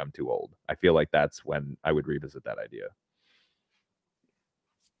point. Like, I'm too old. I feel like that's when I would revisit that idea.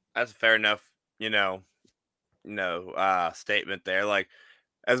 That's fair enough, statement there. Like,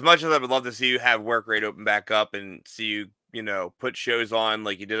 as much as I would love to see you have Work Rate open back up and see you, put shows on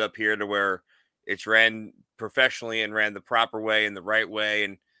like you did up here to where it's ran professionally and ran the proper way and the right way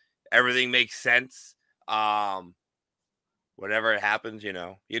and everything makes sense. Whatever it happens,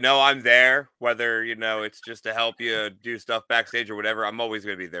 I'm there, whether, it's just to help you do stuff backstage or whatever. I'm always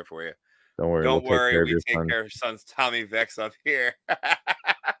going to be there for you. Don't worry. Don't worry. We take care of your son's Tommy Vex up here.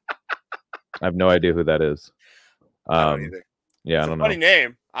 I have no idea who that is. I don't either. Yeah, it's I don't know. Funny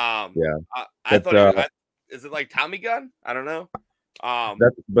name. Yeah. I thought is it like Tommy Gun? I don't know.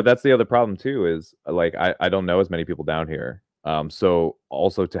 But that's the other problem too, is like I don't know as many people down here. So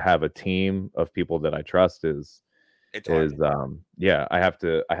also to have a team of people that I trust is I have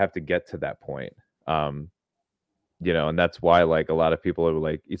to get to that point. And that's why like a lot of people are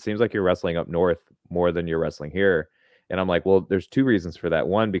like, it seems like you're wrestling up north more than you're wrestling here. And I'm like, well, there's 2 reasons for that.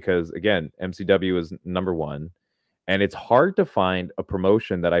 One, because again, MCW is number 1. And it's hard to find a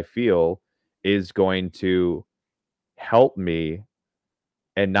promotion that I feel is going to help me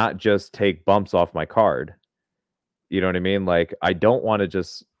and not just take bumps off my card. You know what I mean? Like, I don't want to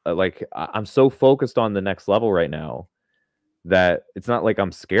just like I'm so focused on the next level right now that it's not like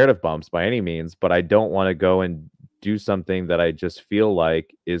I'm scared of bumps by any means, but I don't want to go and do something that I just feel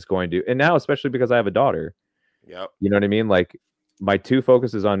like is going to, and now especially because I have a daughter. Yep. You know what I mean? Like my two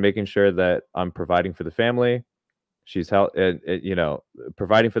focus is on making sure that I'm providing for the family. She's you know,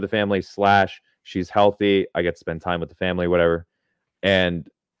 providing for the family / she's healthy. I get to spend time with the family, whatever. And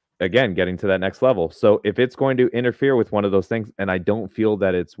again, getting to that next level. So if it's going to interfere with one of those things and I don't feel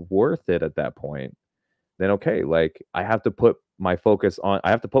that it's worth it at that point, then okay, like I have to put my focus on,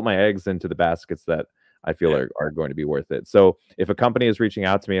 I have to put my eggs into the baskets that I feel are going to be worth it. So if a company is reaching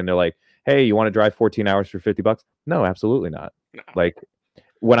out to me and they're like, hey, you want to drive 14 hours for $50? No, absolutely not. No. Like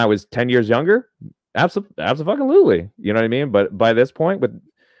when I was 10 years younger, absolutely. You know what I mean? But by this point,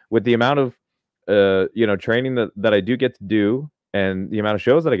 with the amount of you know, training that I do get to do and the amount of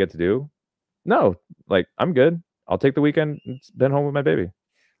shows that I get to do, no, like I'm good. I'll take the weekend and spend home with my baby.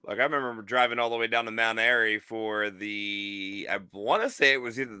 Like I remember driving all the way down to Mount Airy for the, I want to say it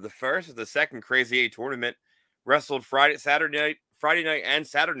was either the first or the second Crazy 8 tournament. Wrestled Friday night and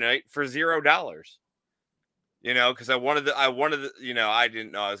Saturday night for $0. You know, because I wanted the, you know, I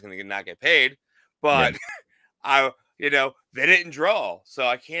didn't know I was going to not get paid, but you know, they didn't draw, so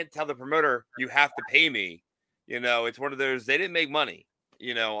I can't tell the promoter you have to pay me. You know, it's one of those, they didn't make money.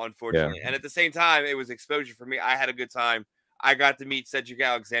 You know, unfortunately, and at the same time, it was exposure for me. I had a good time. I got to meet Cedric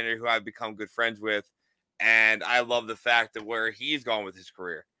Alexander, who I've become good friends with, and I love the fact that where he's gone with his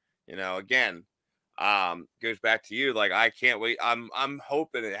career. You know, again, goes back to you. Like I can't wait. I'm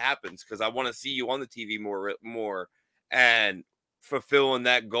hoping it happens because I want to see you on the TV more, and fulfilling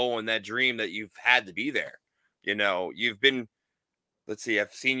that goal and that dream that you've had to be there. You know, you've been. Let's see.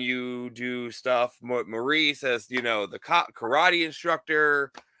 I've seen you do stuff. Maurice as you know the karate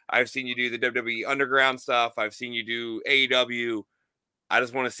instructor. I've seen you do the WWE Underground stuff. I've seen you do AEW. I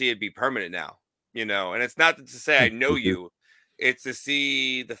just want to see it be permanent now, you know. And it's not to say I know you. It's to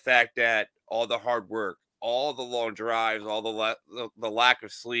see the fact that all the hard work, all the long drives, all the lack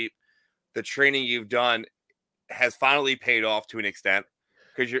of sleep, the training you've done has finally paid off to an extent.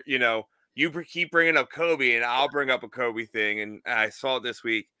 Because you know, you keep bringing up Kobe, and I'll bring up a Kobe thing. And I saw it this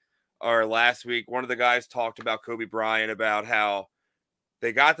week or last week. One of the guys talked about Kobe Bryant about how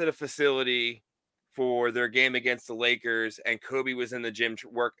they got to the facility for their game against the Lakers, and Kobe was in the gym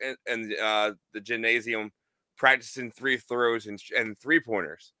work and the gymnasium practicing free throws and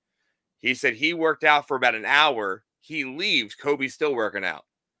 3-pointers. He said he worked out for about an hour. He leaves. Kobe's still working out.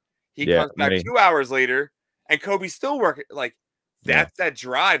 He comes back 2 hours later, and Kobe's still working. Like that's that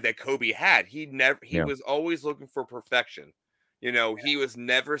drive that Kobe had. He was always looking for perfection. You know, he was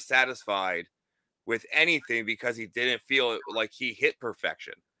never satisfied with anything because he didn't feel like he hit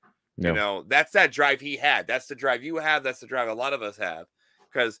perfection. You know, that's that drive he had. That's the drive you have. That's the drive a lot of us have.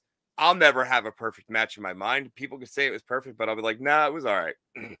 Because I'll never have a perfect match in my mind. People can say it was perfect, but I'll be like, nah, it was all right.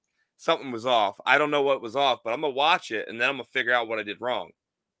 Something was off. I don't know what was off, but I'm going to watch it, and then I'm going to figure out what I did wrong.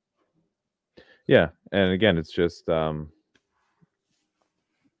 Yeah. And again, it's just, I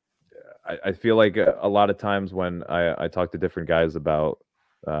feel like a lot of times when I talk to different guys about,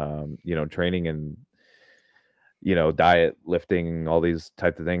 you know, training and, you know, diet, lifting, all these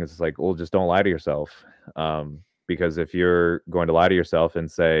types of things, it's like, well, just don't lie to yourself. Because if you're going to lie to yourself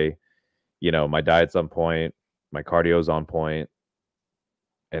and say, you know, my diet's on point, my cardio's on point,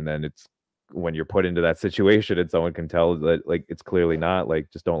 and then it's when you're put into that situation and someone can tell that like it's clearly not,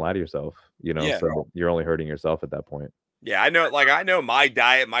 like just don't lie to yourself, you know. So you're only hurting yourself at that point. Yeah, I know. Like I know my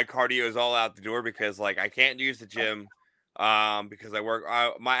diet, my cardio is all out the door because like I can't use the gym. Because I work,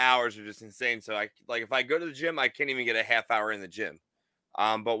 my hours are just insane. So if I go to the gym, I can't even get a half hour in the gym.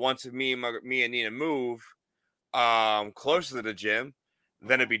 But once me and Nina move, closer to the gym,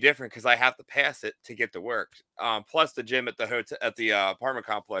 then it'd be different because I have to pass it to get to work. Plus the gym at the hotel, at the apartment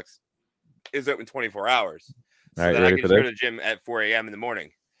complex is open 24 hours. So then I can just go to the gym at 4 a.m. in the morning.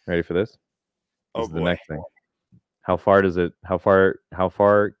 Ready for this? Oh, this is the next thing. How far do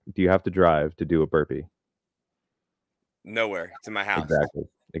you have to drive to do a burpee? Nowhere. It's in my house.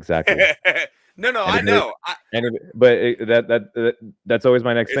 Exactly. No, I know. That's always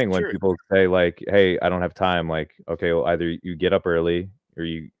my next thing when people say like, "Hey, I don't have time." Like, okay, well, either you get up early, or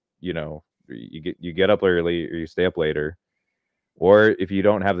you get up early, or you stay up later, or if you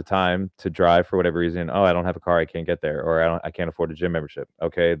don't have the time to drive for whatever reason, oh, I don't have a car, I can't get there, or I can't afford a gym membership.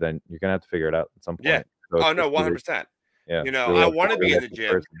 Okay, then you're gonna have to figure it out at some point. Yeah. So oh no, 100%. Yeah. You know, really I want to be in the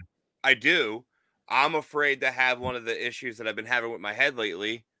gym. Person. I do. I'm afraid to have one of the issues that I've been having with my head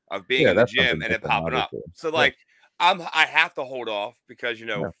lately of being in the gym and it popping up. So like I have to hold off because, you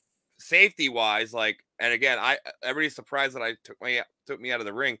know, safety wise, like, and again, everybody's surprised that I took me out of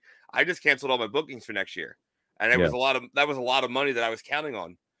the ring. I just canceled all my bookings for next year, and that was a lot of money that I was counting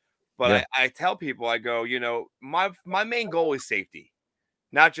on. But I tell people, I go, you know, my main goal is safety,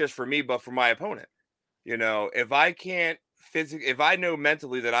 not just for me, but for my opponent. You know, if I can't if I know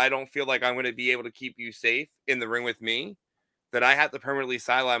mentally that I don't feel like I'm going to be able to keep you safe in the ring with me, then I have to permanently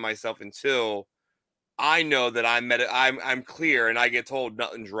sideline myself until I know that I'm clear and I get told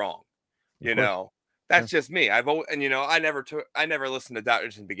nothing's wrong. You know, that's just me. And you know, I never listened to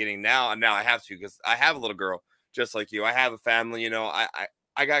doctors in the beginning. Now I have to, because I have a little girl just like you. I have a family. You know,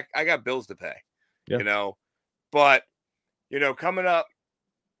 I got bills to pay. You know, but you know, coming up,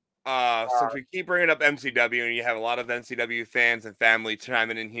 since we keep bringing up MCW and you have a lot of MCW fans and family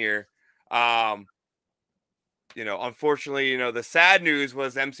chiming in here, you know, unfortunately, you know, the sad news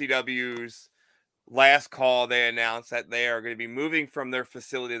was MCW's last call. They announced that they are going to be moving from their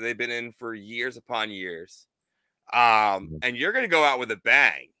facility they've been in for years upon years. And you're going to go out with a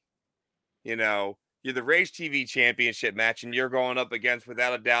bang. You know, you're the Rage TV Championship match, and you're going up against,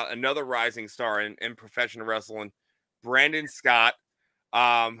 without a doubt, another rising star in professional wrestling, Brandon Scott,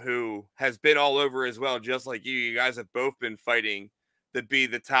 who has been all over as well, just like you. You guys have both been fighting to be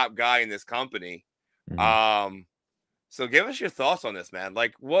the top guy in this company. So give us your thoughts on this, man.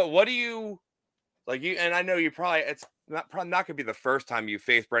 Like, what do you like? And I know it's probably not going to be the first time you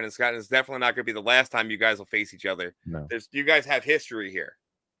face Brandon Scott, and it's definitely not going to be the last time you guys will face each other. No. You guys have history here.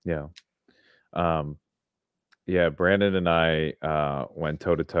 Yeah. Yeah, Brandon and I went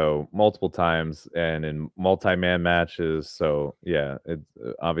toe-to-toe multiple times and in multi-man matches. So yeah, it's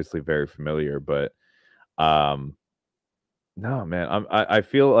obviously very familiar, but no, man, I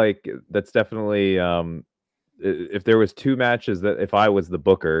feel like that's definitely if there was two matches that if I was the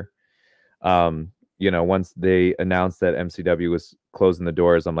booker, you know, once they announced that MCW was closing the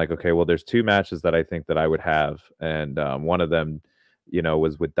doors, I'm like, okay, well, there's two matches that I think that I would have, and one of them, you know,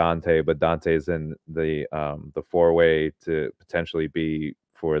 was with Dante, but Dante's in the four-way to potentially be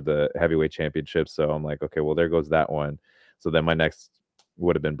for the heavyweight championship. So I'm like, okay, well, there goes that one. So then my next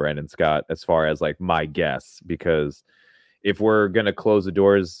would have been Brandon Scott, as far as like my guess, because if we're gonna close the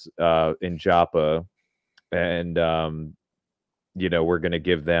doors in Joppa, and you know, we're gonna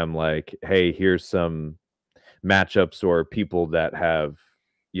give them like, hey, here's some matchups or people that have,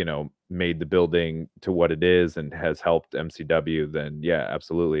 you know, made the building to what it is and has helped MCW, then yeah,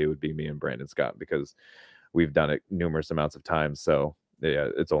 absolutely, it would be me and Brandon Scott, because we've done it numerous amounts of times. So yeah,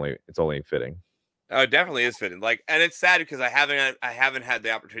 it's only fitting. Oh, it definitely is fitting. Like, and it's sad because I haven't had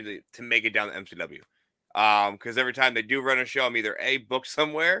the opportunity to make it down to MCW. Because every time they do run a show, I'm either booked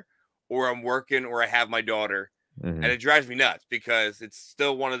somewhere, or I'm working, or I have my daughter, and it drives me nuts because it's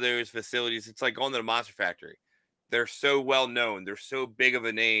still one of those facilities. It's like going to the Monster Factory. They're so well known. They're so big of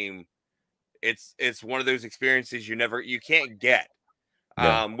a name. It's one of those experiences you can't get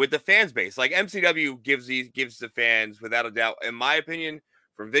with the fans base. Like MCW gives the fans, without a doubt, in my opinion,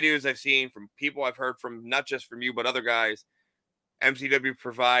 from videos I've seen, from people I've heard from, not just from you but other guys, MCW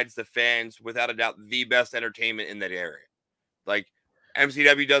provides the fans, without a doubt, the best entertainment in that area. Like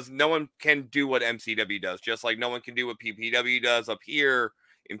MCW does, no one can do what MCW does, just like no one can do what PPW does up here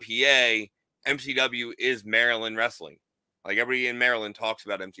in PA. MCW is Maryland wrestling. Like everybody in Maryland talks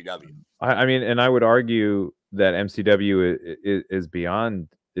about MCW. I mean, and I would argue that MCW is beyond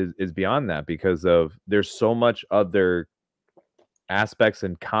that, because of there's so much other aspects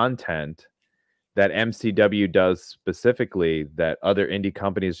and content that MCW does specifically that other indie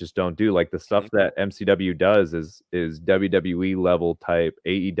companies just don't do. Like the stuff that MCW does is WWE level type,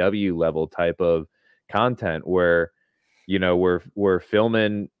 AEW level type of content, where, you know, we're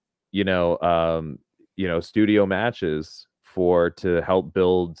filming, you know, studio matches to help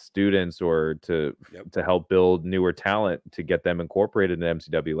build students, or to help build newer talent, to get them incorporated in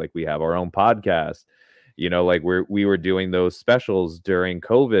MCW. Like we have our own podcast, you know, like we were doing those specials during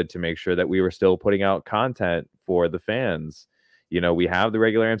COVID to make sure that we were still putting out content for the fans. You know, we have the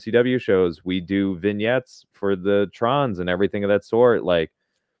regular MCW shows, we do vignettes for the Trons and everything of that sort. Like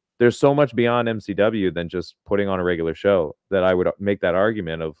there's so much beyond MCW than just putting on a regular show, that I would make that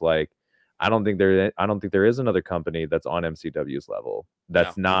argument of like, I don't think there is another company that's on MCW's level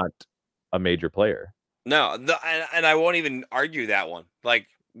that's not a major player. No, and I won't even argue that one. Like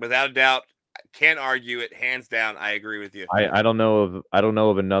without a doubt, can't argue it, hands down. I agree with you. I don't know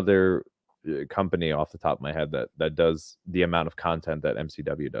of another company off the top of my head that does the amount of content that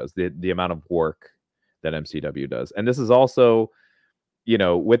MCW does, the amount of work that MCW does. And this is also, you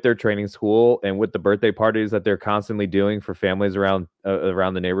know, with their training school and with the birthday parties that they're constantly doing for families around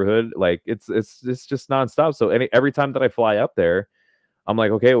the neighborhood, like it's just nonstop. So every time that I fly up there, I'm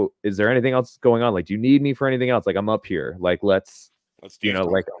like, okay, well, is there anything else going on? Like, do you need me for anything else? Like, I'm up here. Like, let's do stuff.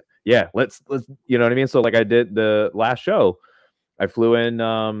 like, yeah, let's, you know what I mean? So like I did the last show. I flew in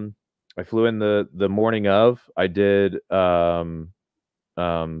the morning of. I did the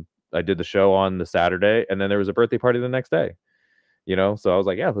show on the Saturday, and then there was a birthday party the next day. You know, so I was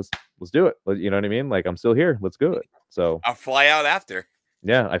like, yeah, let's do it. You know what I mean? Like, I'm still here. Let's do it. So I'll fly out after.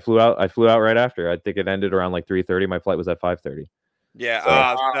 Yeah, I flew out right after. I think it ended around like 3:30. My flight was at 5:30. Yeah.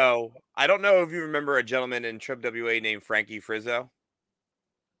 So I don't know if you remember a gentleman in Trip WA named Frankie Frizzo.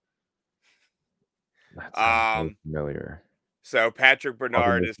 That sounds familiar. So Patrick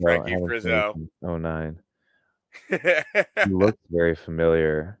Bernard is Frankie Frizzo. 09. He looks very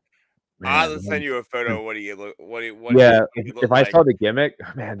familiar. Man, I'll send you a photo of what he look. If I saw the gimmick,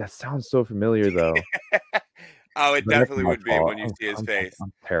 man, that sounds so familiar though. Oh, it definitely would be when you see his face.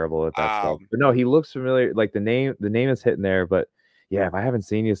 I'm terrible at that stuff. But no, he looks familiar. Like the name is hitting there. But yeah, if I haven't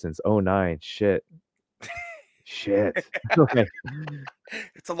seen you since 09, shit. Okay.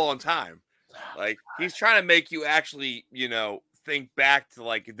 It's a long time. Like he's trying to make you actually, think back to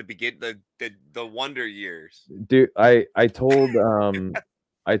like the wonder years. Dude, I told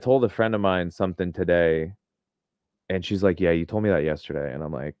I told a friend of mine something today, and she's like, "Yeah, you told me that yesterday," and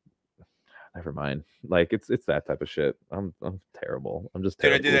I'm like, never mind. Like it's that type of shit. I'm terrible. I'm just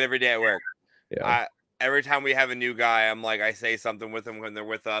terrible. Dude, I do that every day at work. Yeah. Every time we have a new guy, I'm like, I say something with them when they're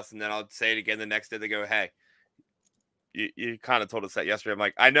with us, and then I'll say it again the next day. They go, "Hey, you kind of told us that yesterday." I'm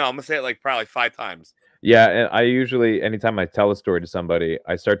like, I know. I'm gonna say it like probably 5 times. Yeah, and I usually, anytime I tell a story to somebody,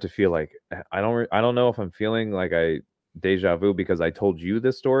 I start to feel like I don't know if I'm feeling like deja vu because I told you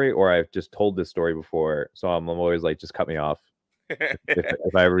this story or I've just told this story before. So I'm always like, just cut me off.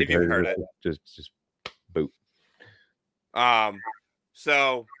 if I ever heard it, just boot.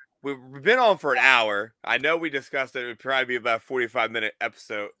 So we've been on for an hour. I know we discussed it would probably be about a 45-minute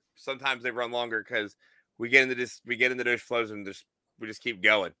episode. Sometimes they run longer because we get into those flows and we just keep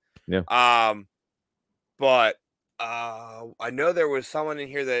going. Yeah. But I know there was someone in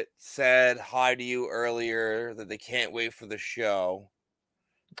here that said hi to you earlier that they can't wait for the show.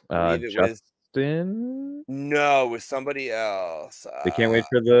 Justin? No, it was somebody else. They can't wait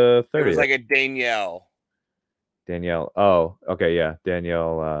for the 30th. It was like a Danielle. Oh, okay, yeah.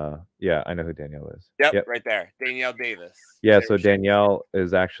 Danielle, yeah, I know who Danielle is. Yep, right there. Danielle Davis. Yeah, so Danielle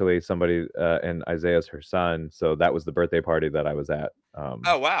is actually somebody, and Isaiah's her son. So that was the birthday party that I was at.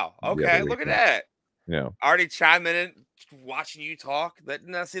 Oh, wow. Okay, look at that. Yeah. Already chiming in, watching you talk.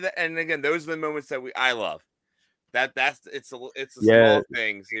 See that, and again, those are the moments that I love. It's the small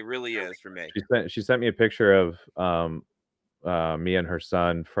things. It really is for me. She sent me a picture of me and her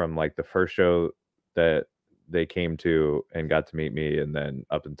son from like the first show that they came to and got to meet me, and then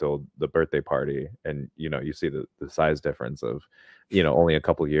up until the birthday party, and you see the size difference of only a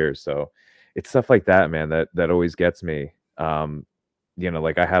couple years. So it's stuff like that, man, that always gets me.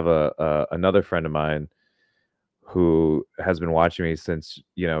 Like I have another friend of mine who has been watching me since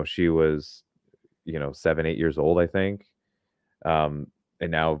she was 7-8 years old, I think, and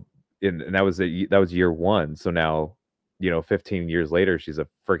now that was year 1. So now 15 years later she's a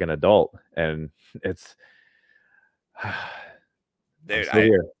freaking adult, and it's dude,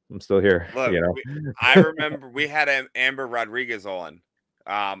 I'm still here. Look, I remember we had Amber Rodriguez on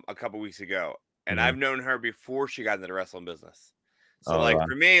a couple weeks ago, and I've known her before she got into the wrestling business. So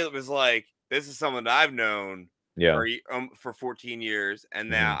for me, it was like, this is someone that I've known for 14 years, and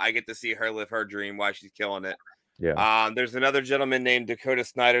now I get to see her live her dream while she's killing it. Yeah. There's another gentleman named Dakota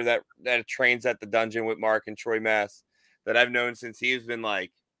Snyder that trains at the dungeon with Mark and Troy Mass that I've known since he's been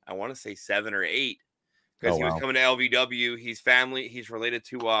like, I want to say 7 or 8, because he was coming to LVW. He's related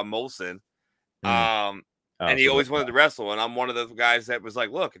to Molson. And he always wanted to wrestle. And I'm one of those guys that was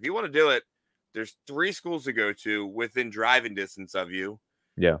like, look, if you want to do it, there's 3 schools to go to within driving distance of you.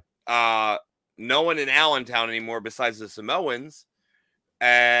 Yeah. No one in Allentown anymore besides the Samoans.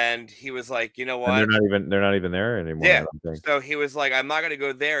 And he was like, you know what? And they're not even there anymore. Yeah. So he was like, I'm not going to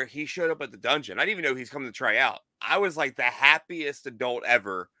go there. He showed up at the dungeon. I didn't even know he's coming to try out. I was like the happiest adult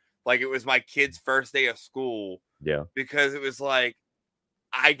ever. Like it was my kid's first day of school. Yeah. Because it was like,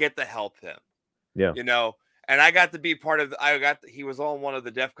 I get to help him. Yeah. And I got to be part of he was on one of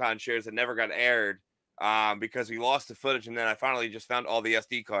the DEF CON shows that never got aired because we lost the footage. And then I finally just found all the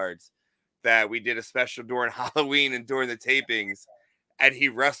SD cards that we did a special during Halloween and during the tapings, and he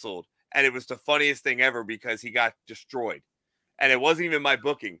wrestled. And it was the funniest thing ever because he got destroyed. And it wasn't even my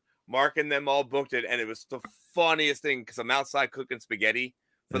booking. Mark and them all booked it. And it was the funniest thing because I'm outside cooking spaghetti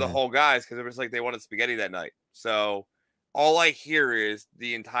for the whole guys because it was like they wanted spaghetti that night. So all I hear is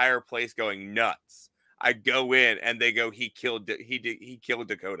the entire place going nuts. I go in and they go, he killed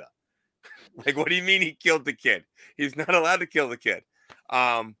Dakota. Like, what do you mean he killed the kid? He's not allowed to kill the kid.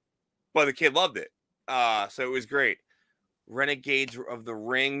 But the kid loved it. So it was great. Renegades of the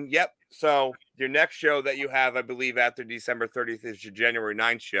Ring. Yep. So your next show that you have, I believe, after December 30th is your January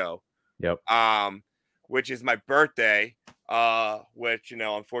 9th show. Yep. Which is my birthday. Which,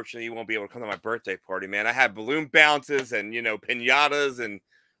 unfortunately you won't be able to come to my birthday party, man. I have balloon bounces and, pinatas and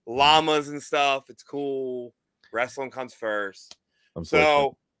llamas and stuff. It's cool. Wrestling comes first.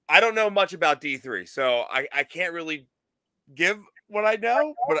 So I don't know much about D3, so I can't really give what I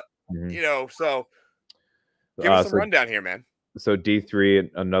know, but so give us a rundown here, man. So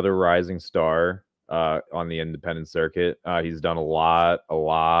D3, another rising star on the independent circuit. He's done a lot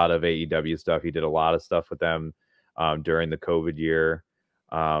of AEW stuff. He did a lot of stuff with them during the COVID year.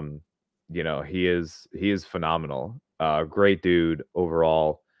 He is phenomenal. Great dude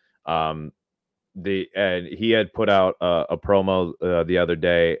overall. And he had put out a promo the other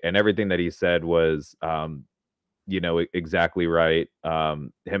day, and everything that he said was exactly right.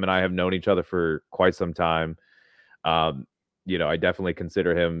 Him and I have known each other for quite some time. I definitely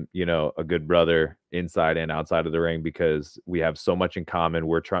consider him, a good brother inside and outside of the ring, because we have so much in common.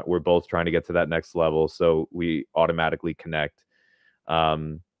 We're both trying to get to that next level, so we automatically connect.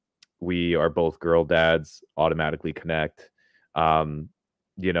 We are both girl dads, automatically connect.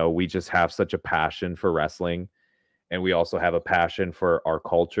 We just have such a passion for wrestling, and we also have a passion for our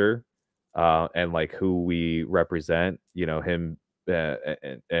culture, and like who we represent, him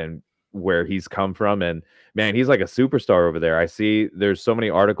and where he's come from. And man, he's like a superstar over there. I see there's so many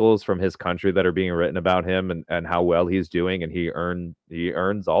articles from his country that are being written about him and how well he's doing, and he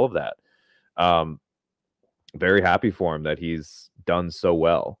earns all of that. Very happy for him that he's done so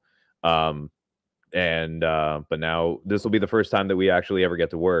well. But now this will be the first time that we actually ever get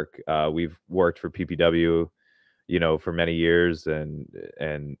to work. We've worked for PPW, for many years,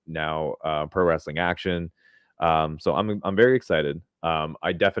 and now Pro Wrestling Action. So I'm very excited.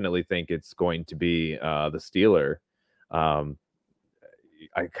 I definitely think it's going to be the Steeler.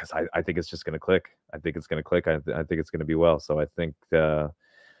 Because I think it's just going to click. I think it's going to click. I think it's going to be well. So I think the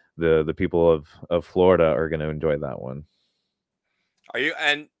people of Florida are going to enjoy that one. Are you?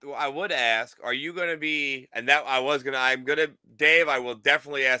 And I would ask, are you going to be? And that Dave, I will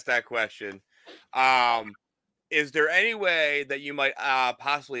definitely ask that question. Is there any way that you might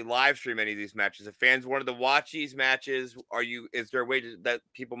possibly live stream any of these matches? If fans wanted to watch these matches, is there a way that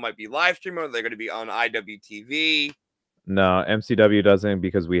people might be live streaming? Or they're going to be on IWTV? No, MCW doesn't,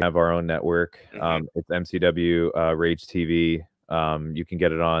 because we have our own network. Mm-hmm. It's MCW Rage TV. You can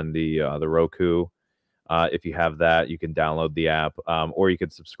get it on the Roku. If you have that, you can download the app, or you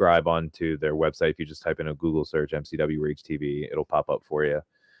can subscribe onto their website. If you just type in a Google search, MCW Rage TV, it'll pop up for you.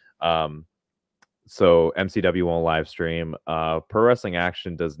 So MCW won't live stream. Pro Wrestling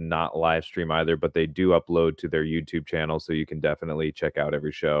Action does not live stream either, but they do upload to their YouTube channel, so you can definitely check out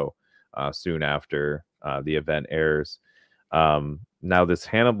every show soon after the event airs. Now this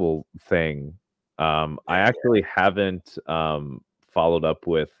Hannibal thing, I actually haven't followed up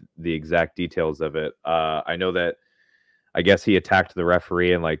with the exact details of it. I know that I guess he attacked the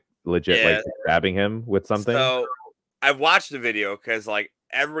referee and like legit like grabbing him with something. So I've watched the video because like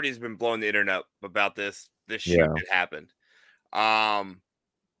everybody's been blowing the internet up about this shoot that happened.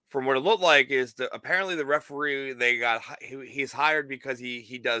 From what it looked like is apparently the referee he's hired because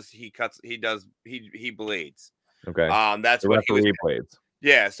he bleeds. Okay. That's the what referee bleeds.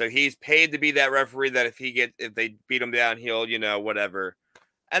 Yeah, so he's paid to be that referee that if they beat him down, he'll, whatever.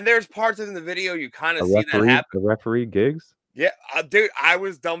 And there's parts in the video you kind of see that happen. The referee gigs? Yeah, dude, I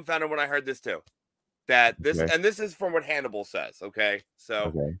was dumbfounded when I heard this too. And this is from what Hannibal says, okay?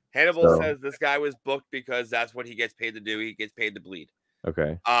 So Hannibal says this guy was booked because that's what he gets paid to do. He gets paid to bleed.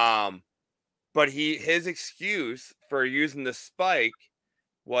 Okay. But his excuse for using the spike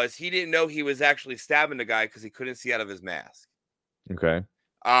was he didn't know he was actually stabbing the guy because he couldn't see out of his mask. Okay.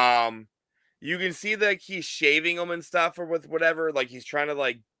 You can see that he's shaving him and stuff or with whatever, like he's trying to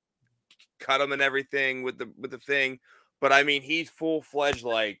like cut him and everything with the thing. But I mean, he's full-fledged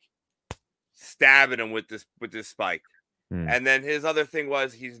like stabbing him with this spike. And then his other thing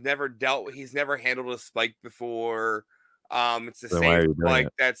was he's never handled a spike before. It's the same spike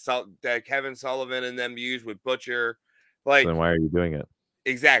that Kevin Sullivan and them used with Butcher. Like, then why are you doing it?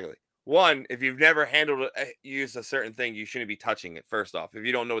 Exactly. One, if you've never used a certain thing, you shouldn't be touching it, first off, if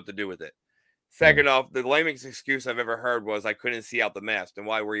you don't know what to do with it. Second off, the lamest excuse I've ever heard was I couldn't see out the mask. And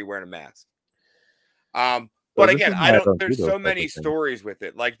why were you wearing a mask? But again, there's so many stories with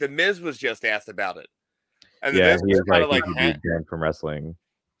it. Like the Miz was just asked about it. And the Miz was kind of like banned from wrestling.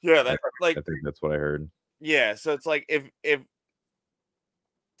 Yeah, that like I think that's what I heard. Yeah, so it's like if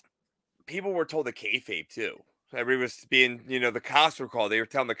people were told to kayfabe too. Everybody was being, the cops were called. They were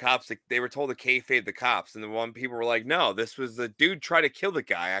telling the cops they were told to kayfabe the cops, and the one people were like, "No, this was the dude trying to kill the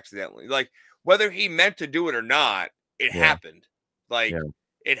guy accidentally. Like whether he meant to do it or not, it happened. Like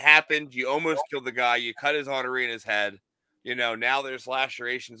it happened. You almost killed the guy. You cut his artery in his head. Now there's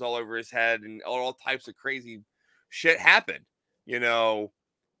lacerations all over his head, and all types of crazy shit happened.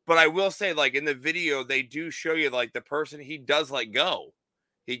 But I will say, like in the video, they do show you like the person he does let go.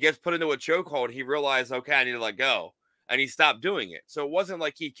 He gets put into a chokehold. He realized, okay, I need to let go. And he stopped doing it. So it wasn't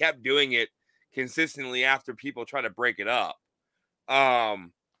like he kept doing it consistently after people try to break it up.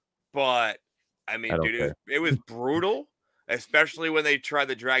 But I mean, dude, it was brutal, especially when they tried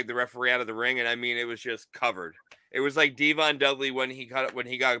to drag the referee out of the ring. And I mean, it was just covered. It was like Devon Dudley when he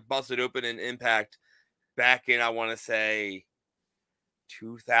got busted open in Impact back in, I want to say,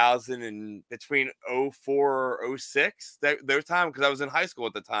 2000 and between 04 or 06 their time, because I was in high school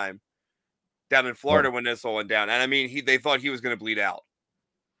at the time down in Florida when this all went down, and I mean they thought he was going to bleed out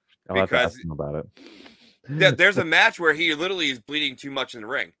because about it. There's a match where he literally is bleeding too much in the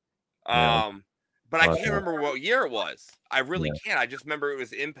ring, but I can't remember what year it was. I really can't. I just remember it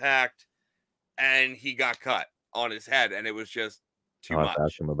was Impact, and he got cut on his head, and it was just too much.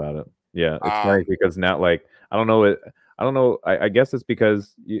 Ask him about it. Yeah, it's funny because now, like, I don't know. I guess it's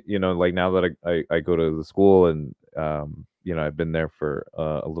because like now that I go to the school and I've been there for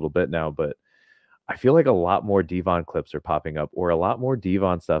a little bit now, but I feel like a lot more Devon clips are popping up, or a lot more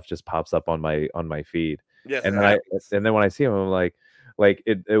Devon stuff just pops up on my feed. Yes, and then when I see him, I'm like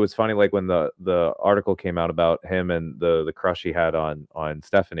it was funny, like when the article came out about him and the crush he had on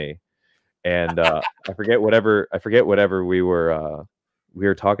Stephanie, and I forget whatever we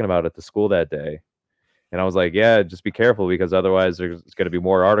were talking about at the school that day. And I was like, yeah, just be careful, because otherwise there's going to be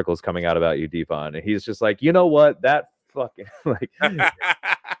more articles coming out about you, Devon. And he's just like, you know what? That fucking like.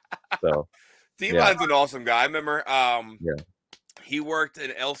 So Devon's an awesome guy. I remember he worked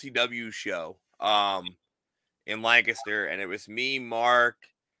an LCW show in Lancaster, and it was me, Mark,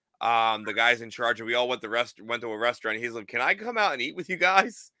 the guys in charge, and we all went to a restaurant. He's like, can I come out and eat with you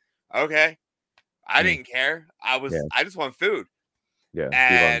guys? Okay. I didn't care. I just want food. Yeah.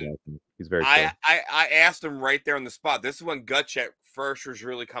 And he's very cool. I asked him right there on the spot. This is when Gut Check first was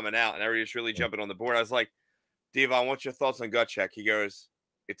really coming out, and everybody's really jumping on the board. I was like, Devon, what's your thoughts on Gut Check? He goes,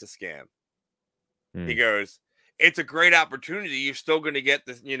 it's a scam. He goes, it's a great opportunity. You're still going to get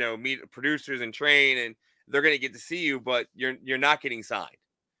this, meet producers and train, and they're going to get to see you, but you're not getting signed.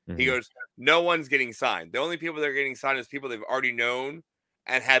 He goes, no one's getting signed. The only people that are getting signed is people they've already known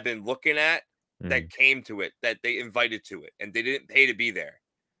and have been looking at that came to it, that they invited to it, and they didn't pay to be there.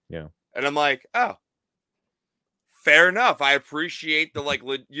 Yeah. And I'm like, oh, fair enough. I appreciate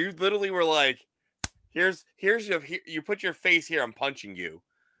the, you literally were like, here's you put your face here, I'm punching you.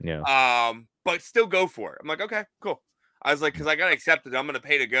 Yeah. But still go for it. I'm like, okay, cool. I was like, because I got accepted, I'm going to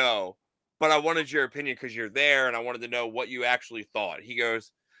pay to go, but I wanted your opinion because you're there, and I wanted to know what you actually thought. He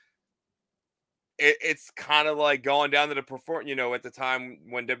goes, it's kind of like going down to the at the time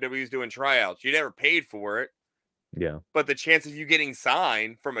when WWE was doing tryouts. You never paid for it. Yeah. But the chance of you getting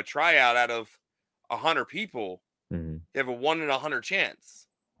signed from a tryout out of 100 people, you have a 1 in 100 chance.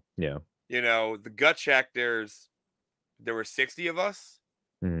 Yeah. The Gut Check, there were 60 of us.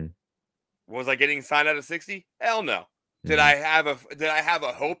 Was I getting signed out of 60? Hell no. Did I have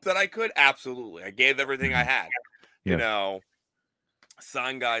a hope that I could? Absolutely. I gave everything I had.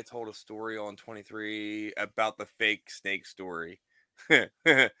 Sign guy told a story on 23 about the fake snake story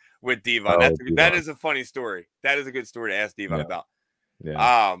with Devon. That is a funny story. That is a good story to ask Devon about.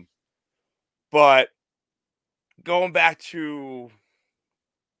 Yeah. But going back to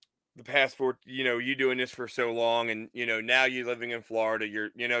the past you doing this for so long, and now you're living in Florida.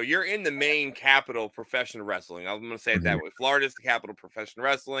 You're in the main capital of professional wrestling. I'm going to say it that way. Florida is the capital of professional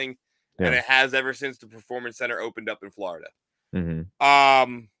wrestling, and it has ever since the Performance Center opened up in Florida.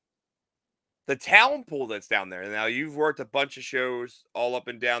 The talent pool that's down there. Now, you've worked a bunch of shows all up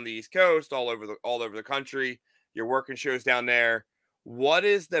and down the East Coast, all over the country. You're working shows down there. What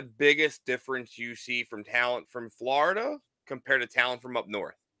is the biggest difference you see from talent from Florida compared to talent from up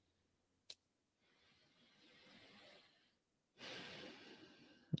north?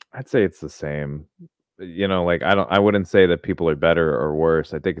 I'd say it's the same. I wouldn't say that people are better or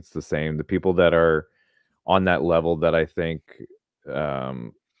worse. I think it's the same. The people that are on that level, that I think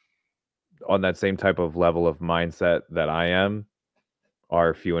on that same type of level of mindset that I am,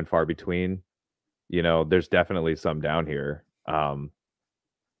 are few and far between. There's definitely some down here, and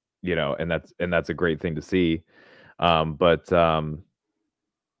that's a great thing to see. But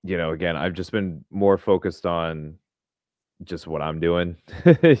you know, again, I've just been more focused on just what I'm doing.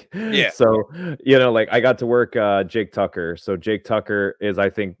 Yeah. So, you know, like I got to work Jake Tucker. So Jake Tucker is, I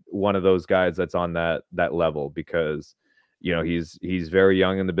think, one of those guys that's on that level because, you know, he's very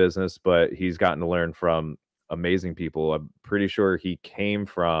young in the business, but he's gotten to learn from amazing people. I'm pretty sure he came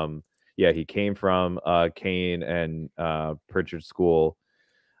from Kane and Pritchard School.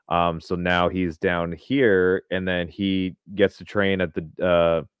 So now he's down here, and then he gets to train at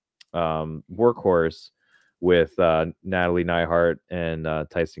the Workhorse with Natalie Neihart and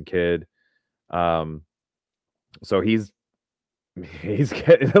Tyson Kidd. So he's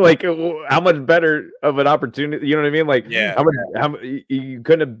getting like how much better of an opportunity, you know what I mean? Like, Yeah, how you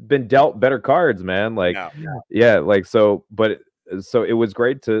couldn't have been dealt better cards, man. Like, yeah, like so, but so it was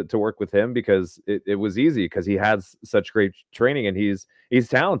great to work with him because it was easy because he has such great training and he's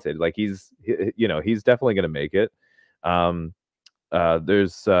talented. Like he's definitely going to make it.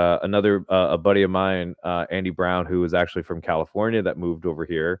 There's another a buddy of mine, Andy Brown, who is actually from California that moved over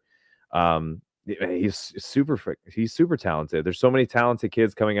here. He's super talented. There's so many talented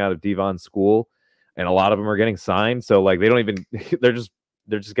kids coming out of Devon School, and a lot of them are getting signed. So like they don't even they're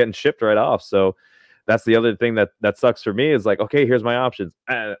just getting shipped right off. So that's the other thing that sucks for me is like, okay, here's my options.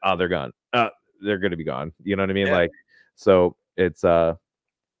 They're gone. They're going to be gone. You know what I mean? Yeah. Like, so it's at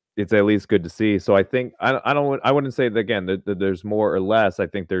least good to see. So I think I wouldn't say that again that there's more or less. I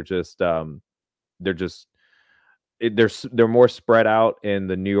think they're more spread out in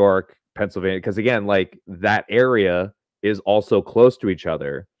the New York, Pennsylvania, because again, like that area is also close to each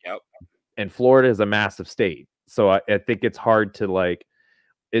other. Yep. And Florida is a massive state, so I think it's hard to like.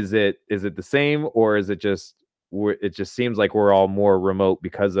 Is it the same, or is it just seems like we're all more remote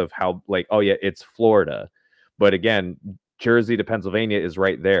because of how like, oh yeah, it's Florida, but again, Jersey to Pennsylvania is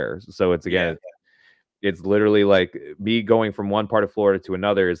right there. So it's again, it's literally like me going from one part of Florida to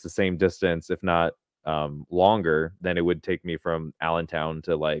another is the same distance, if not longer than it would take me from Allentown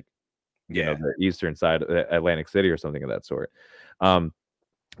to like, you know, the eastern side of Atlantic City or something of that sort.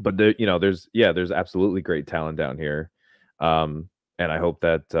 But there's absolutely great talent down here. And I hope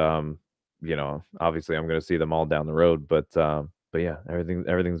that, you know, obviously I'm going to see them all down the road, but yeah,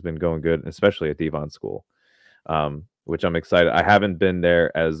 everything's been going good, especially at Devon School, which I'm excited. I haven't been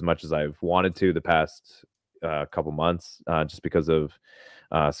there as much as I've wanted to the past couple months, just because of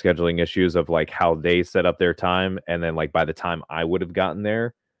scheduling issues of like how they set up their time. And then like by the time I would have gotten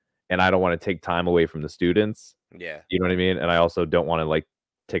there, and I don't want to take time away from the students. Yeah. You know what I mean? And I also don't want to like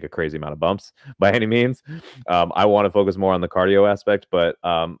take a crazy amount of bumps by any means. I want to focus more on the cardio aspect, but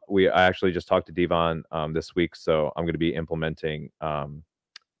I actually just talked to Devon this week, so I'm going to be implementing my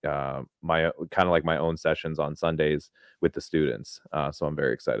kind of like my own sessions on Sundays with the students. So I'm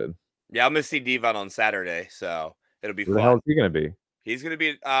very excited. Yeah, I'm going to see Devon on Saturday, so it'll be fun. Where the hell is he going to be? He's going to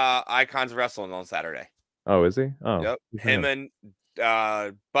be at Icons Wrestling on Saturday. Oh, is he? Oh, yep. Him and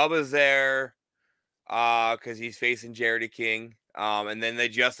Bubba's there because he's facing Jerry King. And then they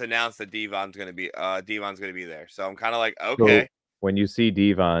just announced that Devon's gonna be there. So I'm kind of like, okay. So when you see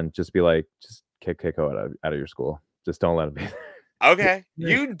Devon, just be like, just kick Keiko out of your school. Just don't let him be there. Okay.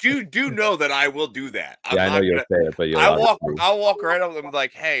 You do know that I will do that. I know you'll say it, but I'll walk right up and be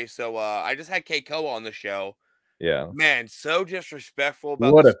like, hey, so I just had Keiko on the show. Yeah. Man, so disrespectful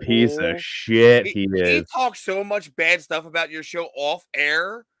about what a piece of shit he is. He talks so much bad stuff about your show off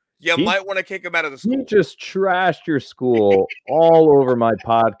air. You might want to kick him out of the school. He just trashed your school all over my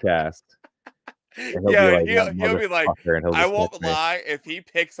podcast. He'll be like, I won't lie. If he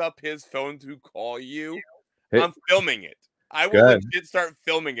picks up his phone to call you, I'm filming it. I will legit start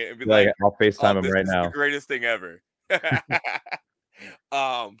filming it and be like, I'll FaceTime him right now. The greatest thing ever.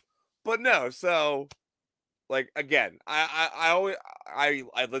 But no, so like again, I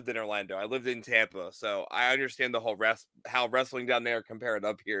lived in Orlando. I lived in Tampa, so I understand the whole how wrestling down there compared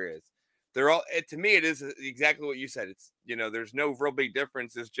up here is. They're all to me. It is exactly what you said. It's there's no real big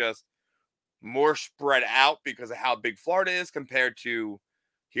difference. It's just more spread out because of how big Florida is compared to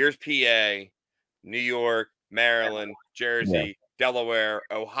here's PA, New York, Maryland, Jersey, Delaware,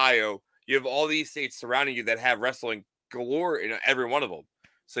 Ohio. You have all these states surrounding you that have wrestling galore in every one of them.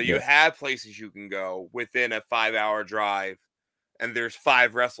 So you have places you can go within a 5-hour drive, and there's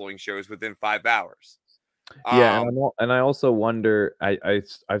 5 wrestling shows within 5 hours. Yeah, and I also wonder. I've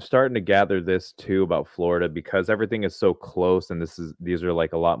started to gather this too about Florida because everything is so close, and these are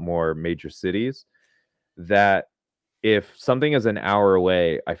like a lot more major cities. That if something is an hour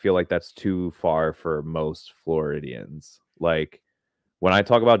away, I feel like that's too far for most Floridians. Like when I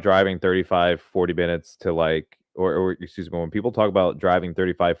talk about driving 35-40 minutes to like. Or excuse me, when people talk about driving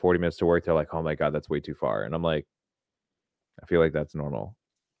 35-40 minutes to work, they're like, oh my God, that's way too far. And I'm like, I feel like that's normal.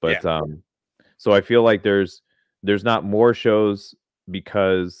 But so I feel like there's not more shows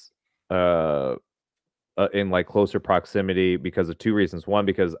because in like closer proximity because of two reasons. One,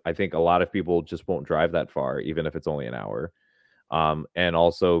 because I think a lot of people just won't drive that far, even if it's only an hour. And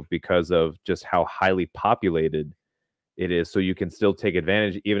also because of just how highly populated it is. So you can still take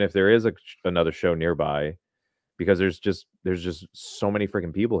advantage, even if there is another show nearby, because there's just so many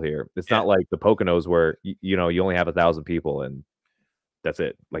freaking people here. It's not like the Poconos where, you only have 1,000 people and that's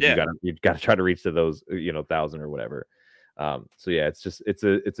it. Like you gotta try to reach to those, 1,000 or whatever. So yeah, it's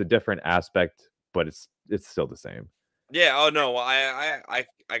a different aspect, but it's still the same. Yeah. Oh no, I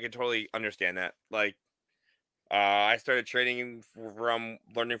can totally understand that. Like, I started training from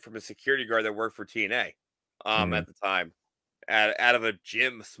learning from a security guard that worked for TNA, at the time, out of a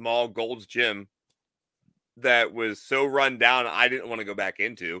gym, small Gold's gym, that was so run down I didn't want to go back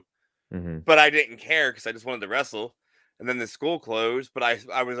into, but I didn't care because I just wanted to wrestle. And then the school closed, but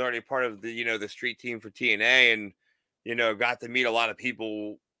I was already part of the the street team for TNA, and got to meet a lot of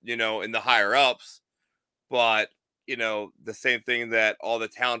people in the higher ups. But the same thing that all the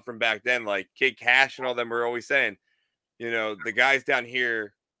talent from back then, like Kid Cash and all them, were always saying, the guys down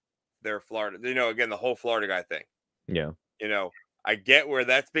here, they're Florida. Again, the whole Florida guy thing. Yeah. I get where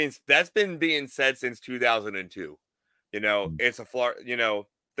that's been being said since 2002. It's a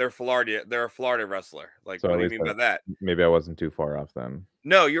Florida. They're a Florida wrestler. Like, so what do you mean by that? Maybe I wasn't too far off then.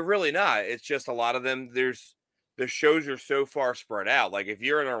 No, you're really not. It's just a lot of them. The shows are so far spread out. Like if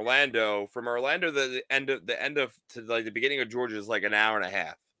you're in Orlando, from Orlando, the end of to like the beginning of Georgia is like an hour and a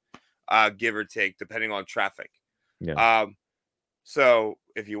half, give or take, depending on traffic. Yeah. So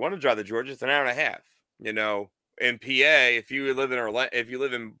if you want to drive to Georgia, it's an hour and a half. In PA, if you live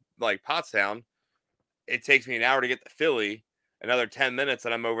in like Pottstown, it takes me an hour to get to Philly. Another 10 minutes,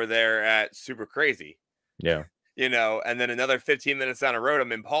 and I'm over there at Super Crazy. Yeah. And then another 15 minutes down the road,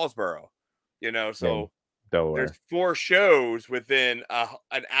 I'm in Paulsboro. So. Delaware. There's 4 shows within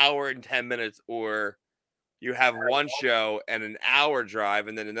an hour and 10 minutes, or you have one show and an hour drive,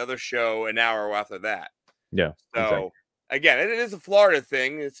 and then another show an hour after that. Yeah. So exactly. Again, it is a Florida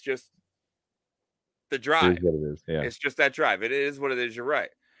thing. It's just the drive. It is what it is. Yeah. It's just that drive. It is what it is. You're right.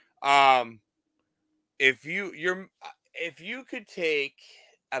 If you could take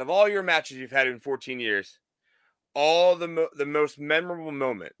out of all your matches you've had in 14 years, all the most memorable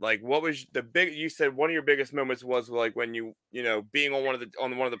moment, like what was you said one of your biggest moments was like when being on one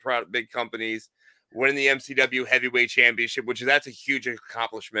of the proud big companies, winning the MCW heavyweight championship, that's a huge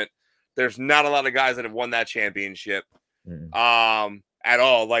accomplishment. There's not a lot of guys that have won that championship at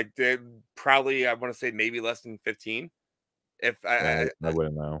all. Like they probably, I want to say maybe less than 15. If I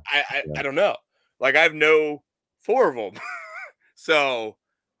wouldn't know. I don't know. Like I've know 4 of them. So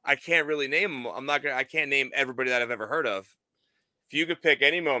I can't really name them. I can't name everybody that I've ever heard of. If you could pick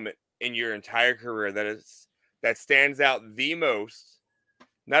any moment in your entire career that stands out the most,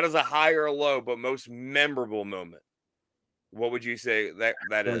 not as a high or a low, but most memorable moment, what would you say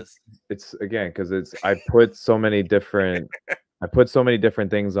that is? It's again, because I put so many different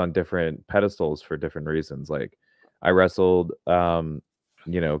things on different pedestals for different reasons. Like I wrestled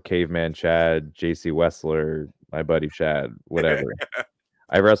Caveman Chad, JC Wessler, my buddy Chad, whatever.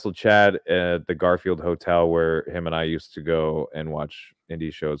 I wrestled Chad at the Garfield Hotel where him and I used to go and watch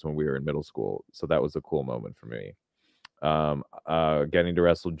indie shows when we were in middle school. So that was a cool moment for me. Getting to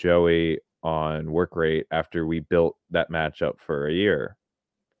wrestle Joey on Work Rate after we built that matchup for a year.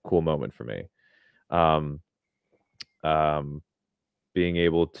 Cool moment for me. Being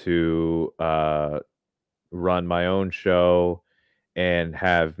able to run my own show and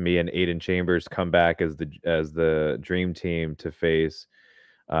have me and Aiden Chambers come back as the dream team to face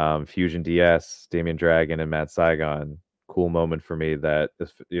Fusion DS, Damian Dragon, and Matt Saigon. Cool moment for me that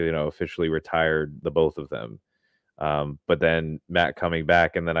officially retired the both of them. But then Matt coming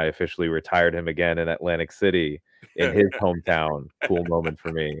back, and then I officially retired him again in Atlantic City in his hometown. Cool moment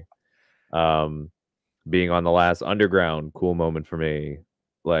for me. Being on the last Underground, cool moment for me.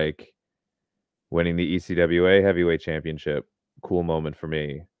 Like winning the ECWA Heavyweight Championship, cool moment for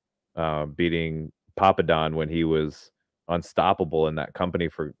me. Beating Papa Don when he was unstoppable in that company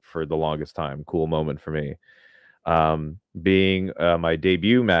for the longest time, cool moment for me. Being my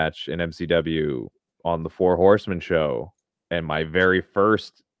debut match in MCW on the 4 Horsemen show and my very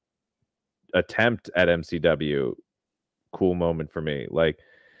first attempt at MCW, cool moment for me. Like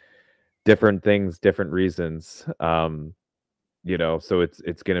different things, different reasons. So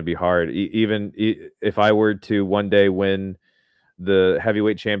it's going to be hard. Even if I were to one day win the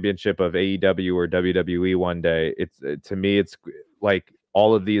heavyweight championship of AEW or WWE one day, to me, it's like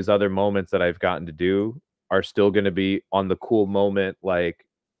all of these other moments that I've gotten to do are still going to be on the cool moment, like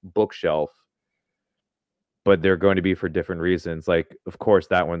bookshelf, but they're going to be for different reasons. Like, of course,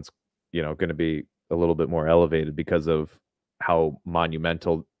 that one's, going to be a little bit more elevated because of how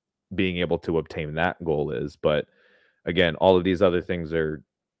monumental being able to obtain that goal is. But again, all of these other things are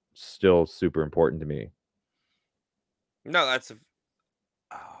still super important to me. No, that's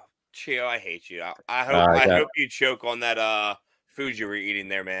Chio, I hate you. I hope you choke on that food you were eating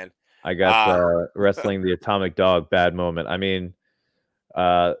there, man. I got wrestling the atomic dog bad moment. I mean,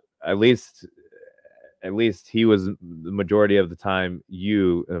 at least he was the majority of the time.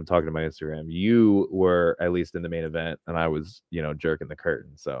 I'm talking to my Instagram. You were at least in the main event, and I was, jerking the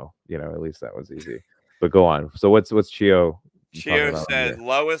curtain. So, at least that was easy. But go on. So what's Chio? Chio says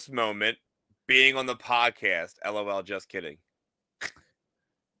lowest moment being on the podcast. LOL. Just kidding.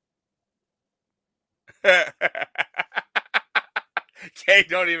 Kay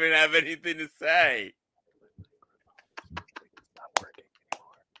don't even have anything to say. It's not working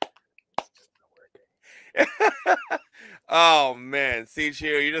anymore. It's just not working. Oh man, see,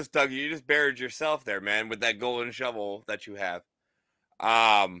 Chio, you just buried yourself there, man, with that golden shovel that you have.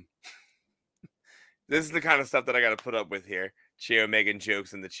 This is the kind of stuff that I got to put up with here. Chio making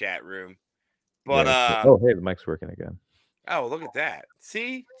jokes in the chat room, but oh hey, the mic's working again. Oh, look at that!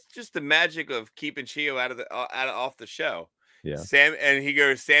 See, it's just the magic of keeping Chio off the show. Yeah. He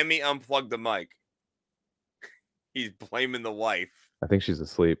goes, Sammy, unplug the mic. He's blaming the wife. I think she's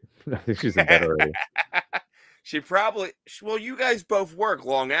asleep. I think she's in bed already. Well, you guys both work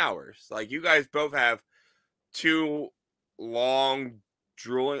long hours. Like, you guys both have 2 long,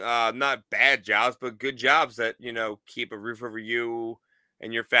 drooling, not bad jobs, but good jobs that, keep a roof over you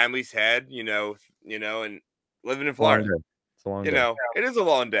and your family's head, and living in Florida. It's a long day. It is a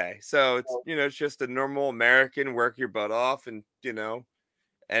long day. So it's, it's just a normal American, work your butt off and,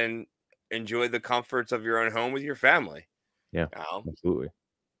 and enjoy the comforts of your own home with your family. Yeah, absolutely.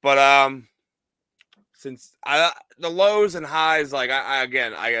 But, since the lows and highs, like I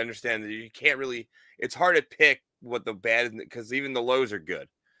understand that you can't really, it's hard to pick what the bad is because even the lows are good.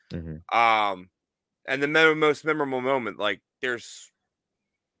 Mm-hmm. And the most memorable moment, like they're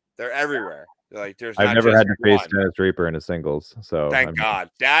everywhere. Like I've never had to face Dennis Draper in a singles, so thank God.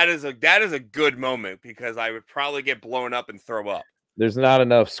 That is a good moment because I would probably get blown up and throw up. There's not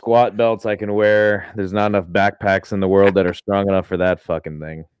enough squat belts I can wear. There's not enough backpacks in the world that are strong enough for that fucking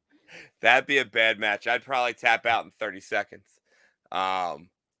thing. That'd be a bad match. I'd probably tap out in 30 seconds.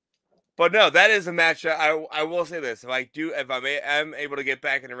 But no, that is a match. I will say this: if I'm able to get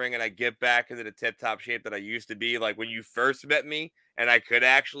back in the ring and I get back into the tip-top shape that I used to be, like when you first met me, and I could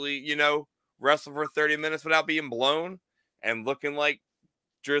actually, wrestle for 30 minutes without being blown and looking like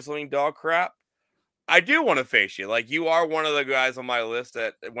drizzling dog crap, I do want to face you. Like, you are one of the guys on my list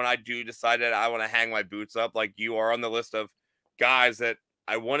that when I do decide that I want to hang my boots up, like you are on the list of guys that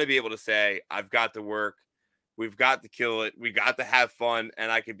I want to be able to say, I've got to work. We've got to kill it. We got to have fun,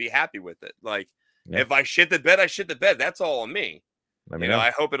 and I could be happy with it. Like, if I shit the bed, I shit the bed. That's all on me. I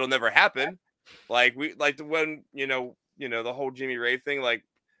hope it'll never happen. Like when the whole Jimmy Ray thing. Like,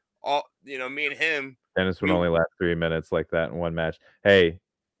 me and him. Dennis would only last 3 minutes like that in one match. Hey,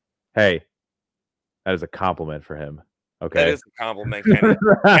 that is a compliment for him. Okay, that is a compliment, Kenny.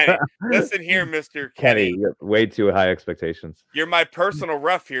 Kenny, listen here, Mr. Kenny. Way too high expectations. You're my personal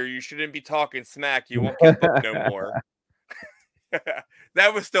ref here. You shouldn't be talking smack. You won't get booked no more.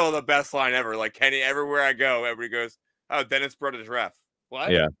 That was still the best line ever. Like, Kenny, everywhere I go, everybody goes, "Oh, Dennis brought his ref." What?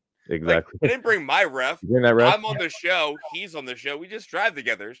 Yeah, exactly. Like, I didn't bring my ref. Bring that ref. I'm on the show. He's on the show. We just drive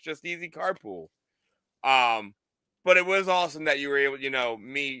together. It's just easy carpool. But it was awesome that you were able,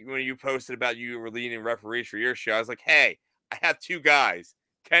 me, when you posted about you were leading referees for your show, I was like, hey, I have 2 guys,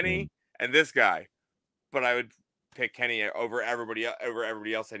 Kenny and this guy. But I would pick Kenny over everybody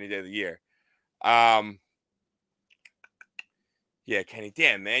else any day of the year. Yeah, Kenny,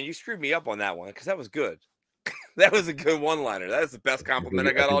 damn, man, you screwed me up on that one because that was good. That was a good one-liner. That is the best compliment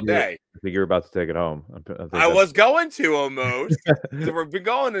I got all day. I think you're about to take it home. I was going to almost. So we've been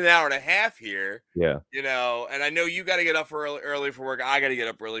going an hour and a half here. Yeah. And I know you got to get up early for work. I got to get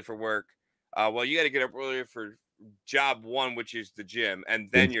up early for work. Well, you got to get up early for job 1, which is the gym, and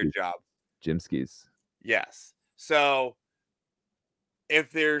then your job. Gym skis. Yes. So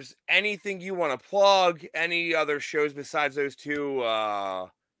if there's anything you want to plug, any other shows besides those 2,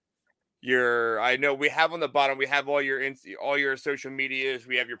 I know we have on the bottom, we have all your social medias.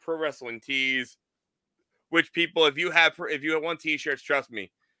 We have your pro wrestling tees, which people, if you want t-shirts, trust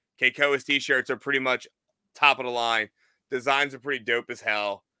me, Keikoa's t-shirts are pretty much top of the line. Designs are pretty dope as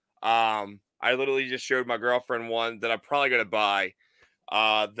hell. I literally just showed my girlfriend one that I'm probably going to buy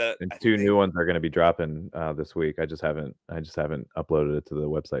And two new ones are going to be dropping this week. I just haven't uploaded it to the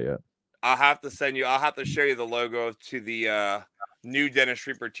website yet. I'll have to show you the logo to the new Dennis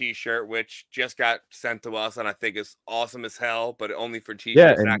Reaper t-shirt, which just got sent to us, and I think is awesome as hell, but only for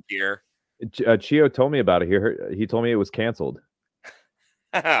t-shirts, not gear. Chio told me about it. He told me it was canceled.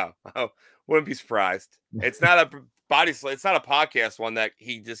 Oh, wouldn't be surprised. It's not a it's not a podcast one that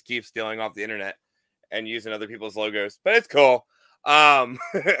he just keeps stealing off the internet and using other people's logos, but it's cool. But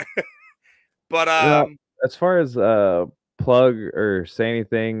as far as plug or say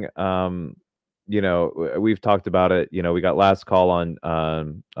anything, we've talked about it. We got last call on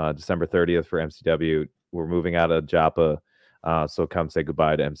December 30th for MCW. We're moving out of Joppa, so come say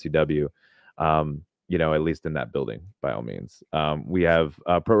goodbye to MCW. At least in that building, by all means. We have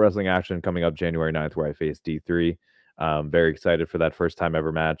Pro Wrestling Action coming up January 9th, where I face D3. Very excited for that first time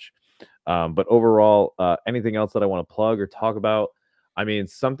ever match. But overall, anything else that I want to plug or talk about? I mean,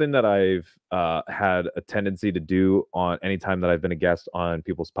 something that I've had a tendency to do on any time that I've been a guest on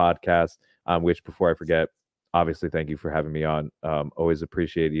people's podcasts, which before I forget, obviously, thank you for having me on. Always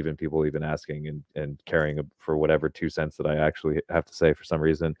appreciate people asking and caring for whatever 2 cents that I actually have to say for some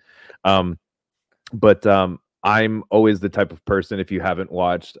reason. But I'm always the type of person, if you haven't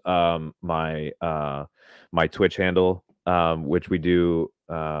watched my Twitch handle, which we do,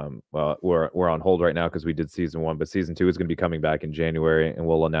 well, we're on hold right now because we did season 1, but season 2 is going to be coming back in January, and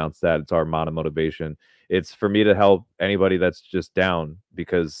we'll announce that. It's our Mana Motivation. It's for me to help anybody that's just down,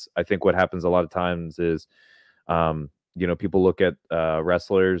 because I think what happens a lot of times is, people look at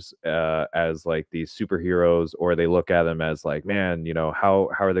wrestlers as like these superheroes, or they look at them as like, man, how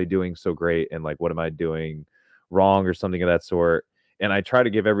are they doing so great, and like, what am I doing wrong, or something of that sort. And I try to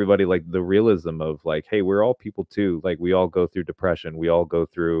give everybody like the realism of like, hey, we're all people too. Like, we all go through depression. We all go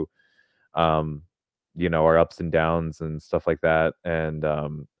through, our ups and downs and stuff like that. And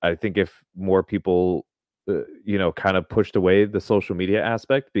I think if more people, kind of pushed away the social media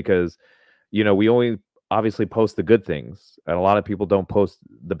aspect, because, we only obviously post the good things, and a lot of people don't post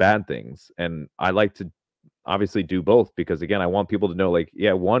the bad things. And I like to obviously do both, because again, I want people to know, like,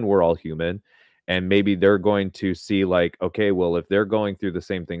 yeah, one, we're all human. And maybe they're going to see like, okay, well, if they're going through the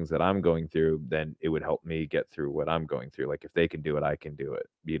same things that I'm going through, then it would help me get through what I'm going through. Like, if they can do it, I can do it,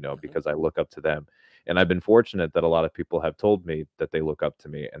 because I look up to them. And I've been fortunate that a lot of people have told me that they look up to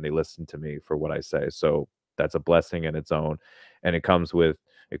me and they listen to me for what I say. So that's a blessing in its own. And it comes with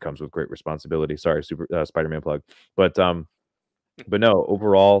great responsibility. Sorry, super Spider-Man plug. But no,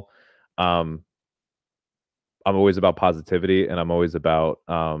 overall, I'm always about positivity, and I'm always about,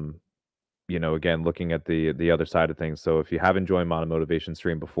 again, looking at the other side of things. So if you haven't joined Mana Motivation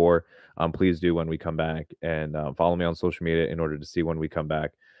stream before, please do when we come back, and follow me on social media in order to see when we come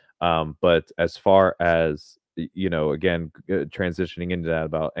back. But as far as, again, transitioning into that,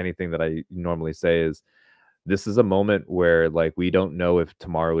 about anything that I normally say is, this is a moment where, like, we don't know if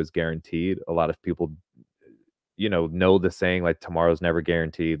tomorrow is guaranteed. A lot of people, know the saying, like, tomorrow's never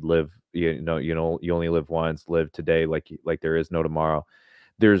guaranteed. Live, you only live once. Live today like there is no tomorrow.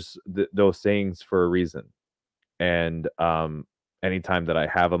 There's those sayings for a reason. And anytime that I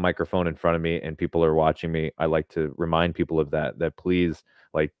have a microphone in front of me and people are watching me, I like to remind people of that please,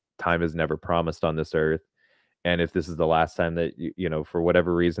 like, time is never promised on this earth. And if this is the last time that for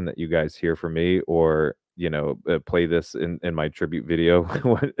whatever reason that you guys hear from me, or play this in my tribute video,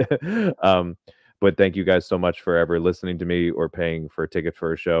 but thank you guys so much for ever listening to me, or paying for a ticket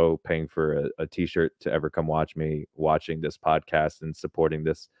for a show, paying for a t-shirt to ever come watch me, watching this podcast, and supporting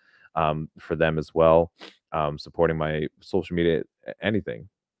this for them as well, supporting my social media, anything.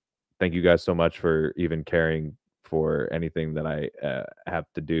 Thank you guys so much for even caring for anything that I have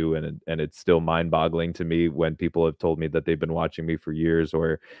to do, and it's still mind-boggling to me when people have told me that they've been watching me for years,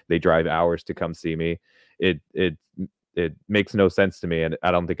 or they drive hours to come see me. It makes no sense to me, and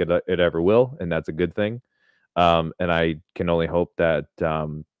I don't think it ever will, and that's a good thing. And I can only hope that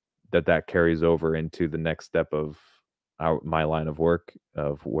that carries over into the next step of my line of work,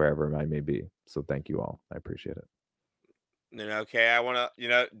 of wherever I may be. So thank you all. I appreciate it. Okay, I want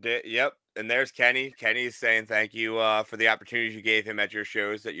to, yep. And there's Kenny. Kenny's saying thank you for the opportunities you gave him at your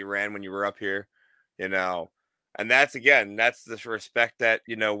shows that you ran when you were up here, and that's the respect that,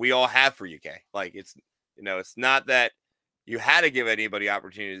 we all have for UK. Like, it's, it's not that you had to give anybody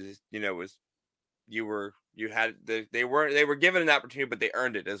opportunities, they were given an opportunity, but they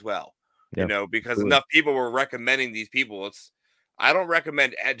earned it as well, Yeah, because absolutely. enough people were recommending these people. I don't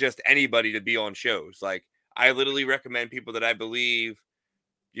recommend just anybody to be on shows. Like, I literally recommend people that I believe,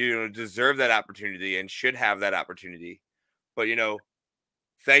 deserve that opportunity and should have that opportunity. But,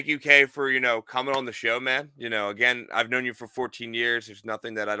 thank you, Kay, for, coming on the show, man. Again, I've known you for 14 years. There's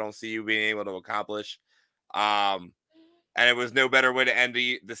nothing that I don't see you being able to accomplish. And it was no better way to end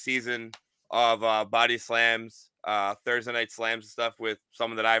the season of Body Slams, Thursday Night Slams and stuff with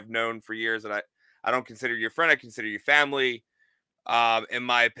someone that I've known for years. And I don't consider you a friend. I consider you family, in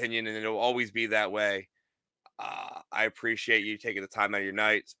my opinion, and it'll always be that way. I appreciate you taking the time out of your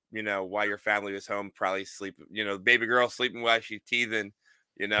night, while your family was home, probably sleeping, baby girl sleeping while she's teething,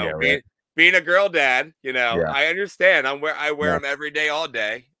 being a girl dad, I understand. I wear them every day, all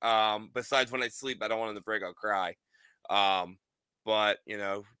day. Besides when I sleep, I don't want them to break out cry. But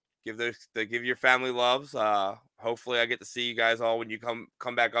give your family loves. Hopefully I get to see you guys all when you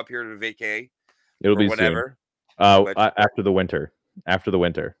come back up here to vacay. It'll be whatever. After the winter.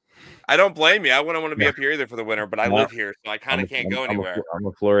 I don't blame you. I wouldn't want to be up here either for the winter, but I live here, so I kind of can't go anywhere. I'm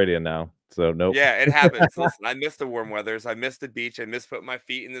a Floridian now, so nope. Yeah, it happens. Listen, I miss the warm weathers. I miss the beach. I miss putting my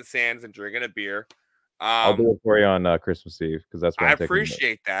feet in the sands and drinking a beer. I'll do it for you on Christmas Eve because that's what I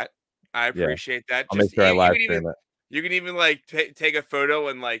appreciate that. I appreciate that. I'll make sure I live stream it. You can even take a photo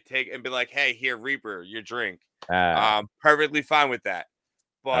and be like, "Hey, here, Reaper, your drink." Perfectly fine with that.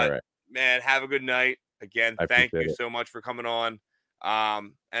 But man, have a good night. Again, thank you so much for coming on.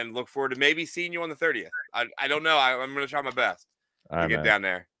 And look forward to maybe seeing you on the 30th. I don't know. I'm going to try my best to get down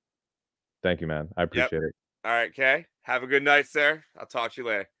there. Thank you, man. I appreciate it. All right, Kay. Have a good night, sir. I'll talk to you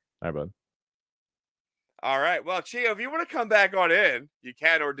later. All right, bud. All right. Well, Chio, if you want to come back on in, you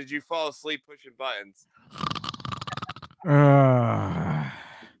can, or did you fall asleep pushing buttons?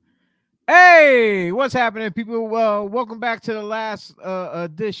 Hey, what's happening, people? Welcome back to the last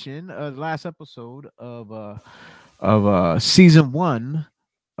edition, last episode of season 1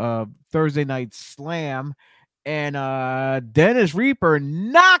 of Thursday Night Slam, and Dennis Reaper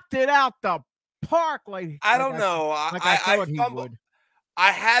knocked it out the park. I don't know. I thought he would.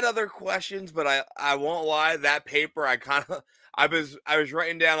 I had other questions, but I won't lie. That paper, I was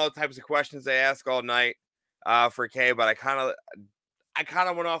writing down all types of questions they ask all night for Kay, but I kind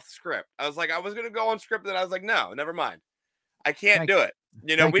of went off the script. I was like, I was gonna go on script, and I was like, no, never mind. I can't do it.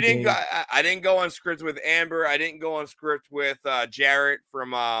 We didn't go. I didn't go on script with Amber. I didn't go on script with Jarrett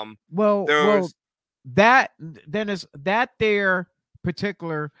from that Dennis, that there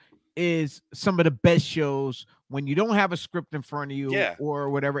particular is some of the best shows when you don't have a script in front of you or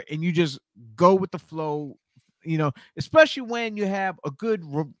whatever, and you just go with the flow, especially when you have a good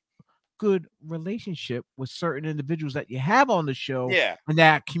relationship with certain individuals that you have on the show, and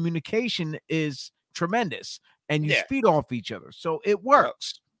that communication is tremendous, and you feed off each other, so it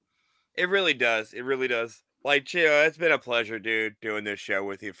works. It really does. It really does. Chio, it's been a pleasure, dude, doing this show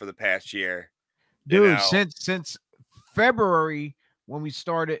with you for the past year, dude. Since February, when we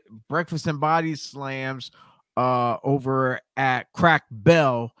started Breakfast and Body Slams over at Crack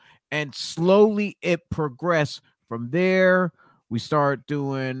Bell, and slowly it progressed from there. We started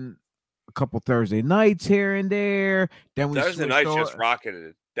doing a couple Thursday nights here and there. Then Thursday nights just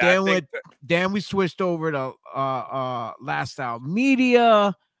rocketed. Then we switched over to Last Out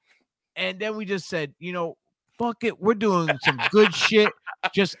Media, and then we just said, fuck it, we're doing some good shit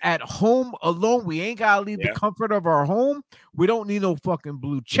just at home alone. We ain't gotta leave the comfort of our home. We don't need no fucking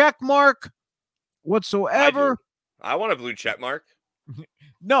blue check mark whatsoever. I want a blue check mark.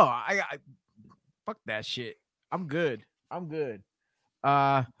 No, I fuck that shit. I'm good.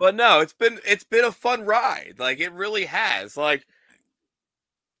 But no, it's been a fun ride. It really has.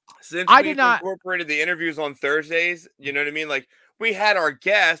 Since we've incorporated the interviews on Thursdays, you know what I mean? We had our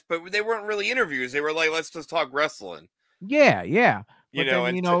guests, but they weren't really interviews. They were like, let's just talk wrestling. Yeah.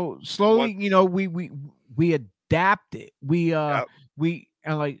 Slowly, we adapted. We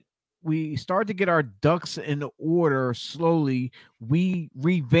started to get our ducks in order slowly. We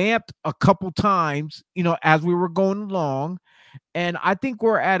revamped a couple times, as we were going along. And I think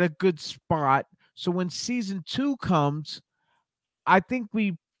we're at a good spot. So when season 2 comes, I think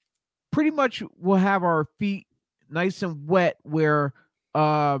we pretty much will have our feet nice and wet where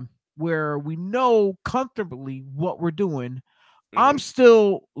we know comfortably what we're doing. Mm-hmm. I'm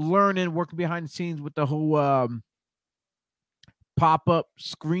still learning, working behind the scenes with the whole pop-up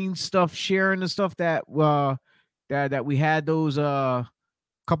screen stuff, sharing the stuff that we had those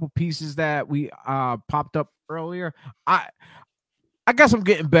couple pieces that we popped up earlier. I guess I'm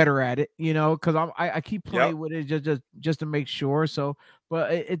getting better at it, because I keep playing with it just to make sure. So,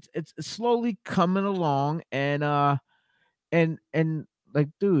 but it's slowly coming along, and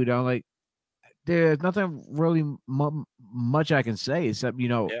dude, I'm like, there's nothing really much I can say except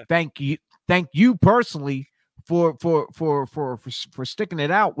thank you personally for sticking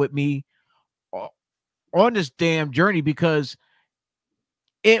it out with me on this damn journey, because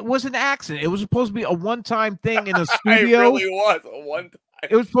It was an accident. It was supposed to be a one-time thing in a studio. It really was a one-time.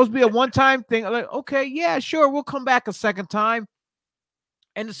 It was supposed to be a one-time thing. Like, okay, yeah, sure, we'll come back a second time.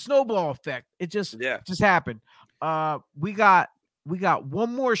 And the snowball effect, it just happened. We got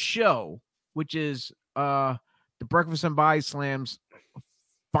one more show, which is the Breakfast and Body Slams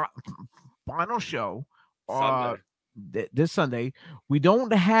final show this Sunday. We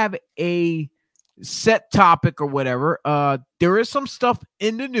don't have a set topic or whatever. There is some stuff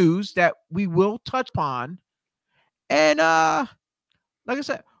in the news that we will touch upon, and like I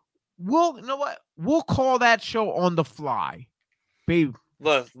said, we'll call that show on the fly, babe.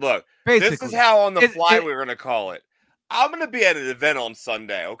 Look. Basically, this is how on the fly we're gonna call it. I'm gonna be at an event on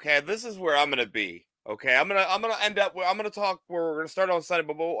Sunday. Okay, this is where I'm gonna be. Okay, I'm gonna end up. I'm gonna talk. We're gonna start on Sunday,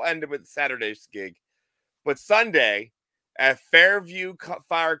 but we'll end it with Saturday's gig. But Sunday at Fairview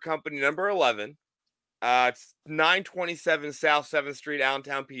Fire Company number 11. It's 927 South 7th Street,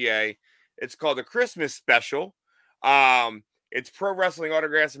 Allentown, PA. It's called the Christmas Special. It's pro wrestling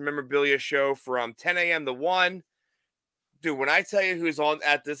autographs and memorabilia show from 10 a.m. to 1. Dude, when I tell you who's on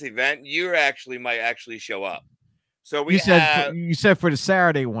at this event, you might actually show up. So you said for the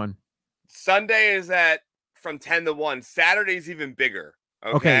Saturday one. Sunday is from 10 to 1. Saturday's even bigger.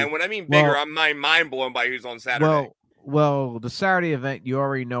 Okay. And when I mean bigger, I'm mind blown by who's on Saturday. Well, the Saturday event, you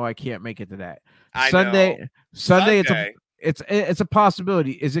already know I can't make it to that. Sunday, it's a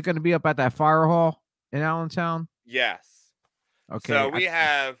possibility. Is it going to be up at that fire hall in Allentown? Yes. Okay. So we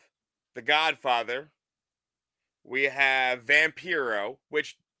have The Godfather. We have Vampiro,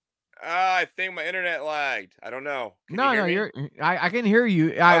 which I think my internet lagged. I don't know. I can hear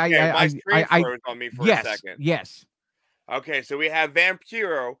you. My screen froze on me for a second. Yes. Okay, so we have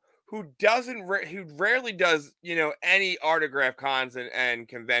Vampiro, who rarely does, any autograph cons and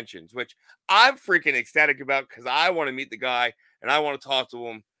conventions, which I'm freaking ecstatic about because I want to meet the guy and I want to talk to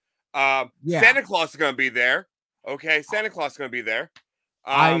him. Santa Claus is going to be there. Okay, Santa Claus is going to be there.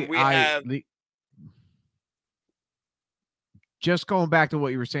 Just going back to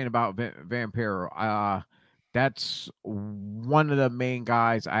what you were saying about Vampiro, that's one of the main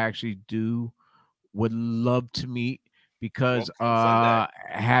guys I actually would love to meet. Because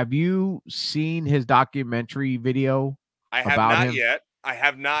have you seen his documentary video? I have not yet. I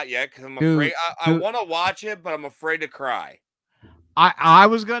have not yet because I'm afraid. I want to watch it, but I'm afraid to cry. I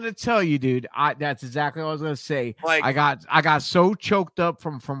was gonna tell you, dude. That's exactly what I was gonna say. Like I got so choked up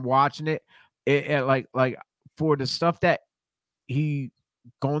from watching it. Like for the stuff that he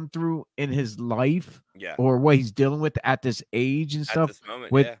gone through in his life, or what he's dealing with at this age and stuff. At this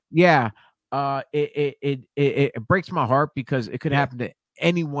moment, it breaks my heart because it could happen to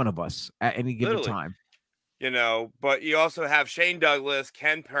any one of us at any given time. But you also have Shane Douglas,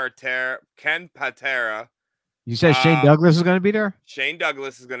 Ken Patera. You said Shane Douglas is going to be there? Shane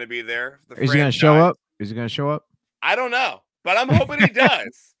Douglas is going to be there. Is he going to show up? Is he going to show up? I don't know, but I'm hoping he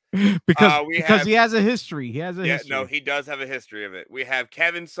does. because he has a history. He has a history. No, he does have a history of it. We have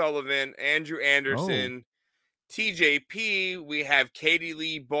Kevin Sullivan, Andrew Anderson, TJP. We have Katie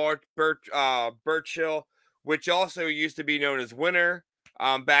Lee Burchill, which also used to be known as Winner.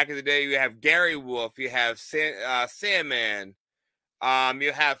 Back in the day, you have Gary Wolf. You have Sandman.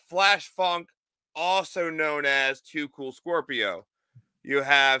 You have Flash Funk, also known as Too Cool Scorpio. You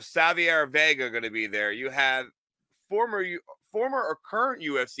have Xavier Vega going to be there. You have former or current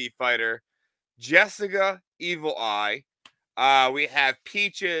UFC fighter Jessica Evil Eye. We have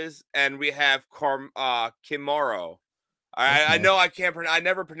Peaches, and we have Kimaro. I know I can't pronounce. I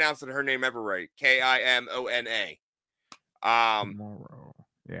never pronounced her name ever right. Kimona. Kimaro.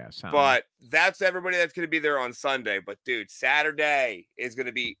 Yeah, but that's everybody that's going to be there on Sunday. But dude, Saturday is going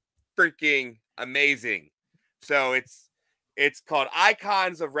to be freaking amazing. So it's called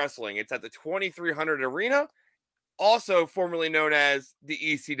Icons of Wrestling. It's at the 2300 Arena, also formerly known as the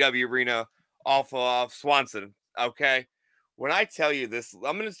ECW Arena off of Swanson. Okay. When I tell you this,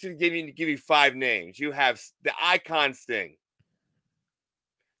 I'm going to give you 5 names. You have the Icon Sting.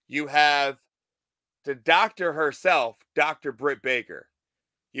 You have the doctor herself, Dr. Britt Baker.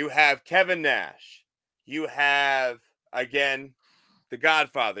 You have Kevin Nash. You have, again, the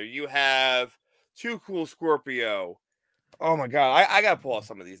Godfather. You have Too Cool Scorpio. Oh my God, I gotta pull out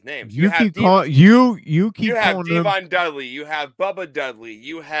some of these names. You have Devon Dudley. You have Bubba Dudley.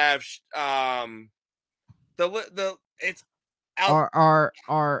 You have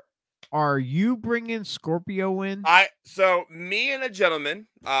Are you bringing Scorpio in? So me and a gentleman,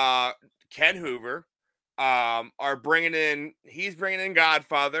 Ken Hoover, are bringing in. He's bringing in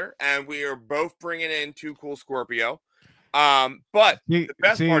Godfather, and we are both bringing in Too Cool Scorpio. But the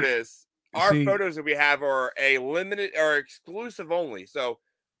best part is our photos that we have are a limited or exclusive only. So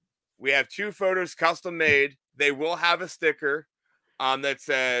We have 2 photos custom made. They will have a sticker that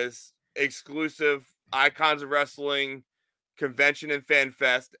says exclusive Icons of Wrestling Convention and Fan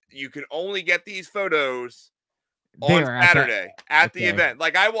Fest. You can only get these photos on Saturday at the event.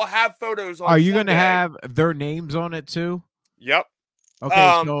 Like, I will have photos on Are you Sunday. gonna have their names on it too? Yep.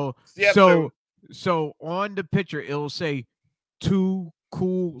 Okay, so on the picture it'll say Too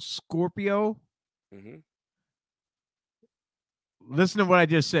Cool Scorpio. Mm-hmm. Listen to what I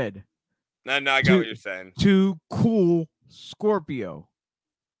just said. No, I got what you're saying. Too Cool Scorpio.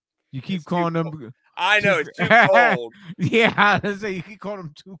 You keep calling them. Cold. I know it's too cold. Yeah, I say you keep calling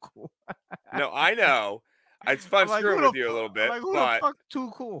them Too Cool. No, I know. It's fun screwing with you a little bit, like, who but the fuck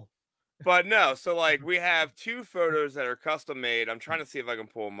Too Cool. But no, so like we have 2 photos that are custom made. I'm trying to see if I can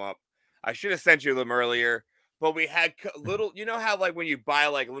pull them up. I should have sent you them earlier, but we had little. You know how like when you buy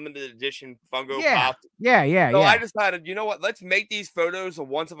like limited edition Funko Pop. Yeah. So I decided, you know what? Let's make these photos a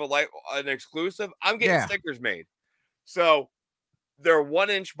once of a life, an exclusive. I'm getting stickers made, so they're 1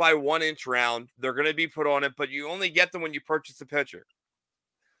 inch by 1 inch round. They're going to be put on it, but you only get them when you purchase a picture.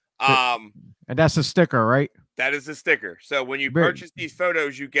 And that's a sticker, right? That is a sticker. So when you purchase these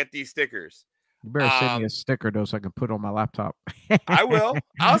photos, you get these stickers. You better send me a sticker though, so I can put it on my laptop. I will.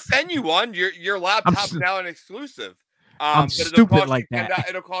 I'll send you one. Your laptop's now an exclusive. I'm stupid like that.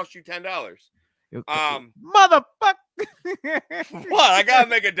 It'll cost you $10. Motherfucker. What? I gotta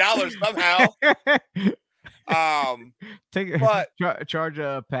make $1 somehow. Take it. But charge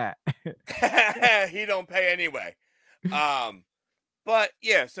a Pat. He don't pay anyway. But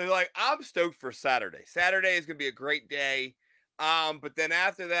yeah, so like I'm stoked for Saturday. Saturday is gonna be a great day. But then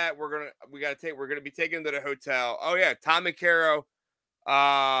after that, we're gonna be taken to the hotel. Oh yeah, Tom and Caro,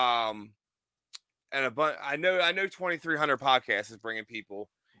 and a bunch. I know 2300 Podcast is bringing people.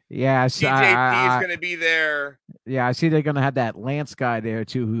 Yeah, TJP is gonna be there. Yeah, I see they're gonna have that Lance guy there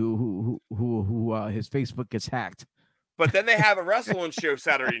too, who his Facebook gets hacked. But then they have a wrestling show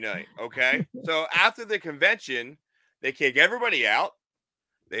Saturday night. Okay, so after the convention, they kick everybody out.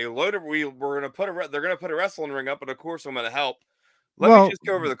 They load it. They're gonna put a wrestling ring up, and of course I'm gonna help. Let me just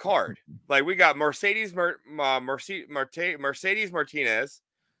go over the card. Like we got Mercedes Martinez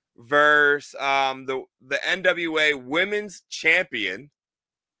versus the NWA Women's Champion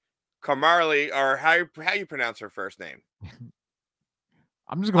Carmarley, or how you pronounce her first name?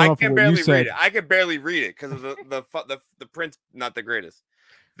 I'm just going off of what you said. I can barely read it because of the print's not the greatest.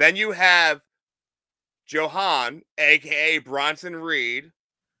 Then you have Johan, aka Bronson Reed,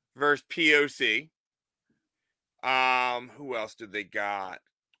 versus POC. Who else did they got?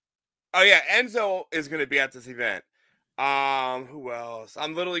 Oh yeah, Enzo is going to be at this event. Who else?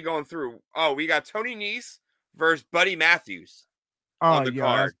 I'm literally going through. Oh, we got Tony Nese versus Buddy Matthews on the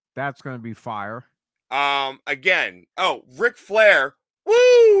card. That's going to be fire. Again. Oh, Ric Flair,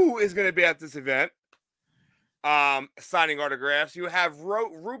 woo, is going to be at this event. Signing autographs. You have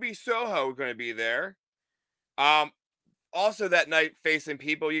Ruby Soho going to be there. Also that night facing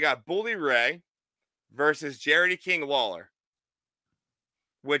people, you got Bully Ray versus Jerry King Lawler,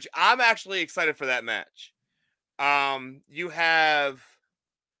 which I'm actually excited for that match. You have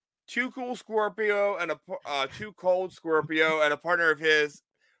Too Cool Scorpio and Too Cold Scorpio and a partner of his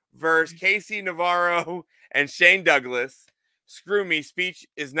versus Casey Navarro and Shane Douglas. Screw me, speech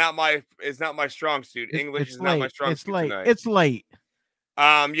is not my strong suit. English is not my strong suit tonight. It's late.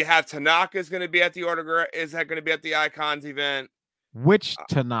 You have Tanaka's going to be at the autograph. Is that going to be at the Icons event? Which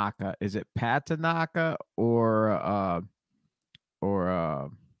Tanaka? Is it Pat Tanaka or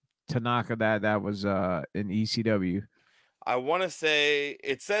Tanaka that was in ECW? I want to say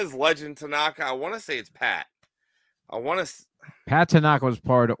it says Legend Tanaka. I want to say it's Pat. Pat Tanaka was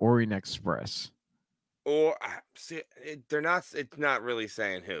part of Orient Express. Or see, they're not. It's not really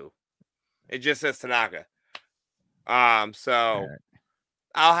saying who. It just says Tanaka. So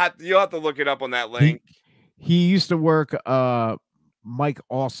you'll have to look it up on that link. He used to work Mike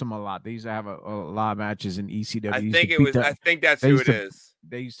Awesome a lot. They used to have a lot of matches in ECW. I think that's who it is.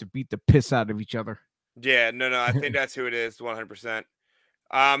 They used to beat the piss out of each other. Yeah, no, I think that's who it is, 100%.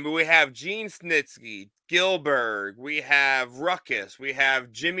 We have Gene Snitsky, Gilbert, we have Ruckus, we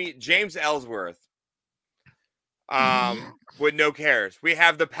have James Ellsworth. With no cares. We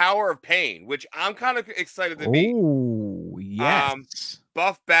have the Power of Pain, which I'm kind of excited to meet. Oh, yes.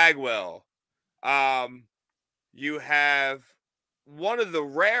 Buff Bagwell. You have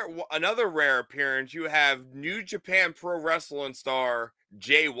another rare appearance. You have New Japan Pro Wrestling star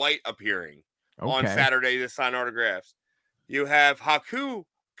Jay White appearing on Saturday to sign autographs. You have Haku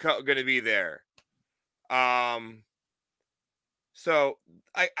going to be there. So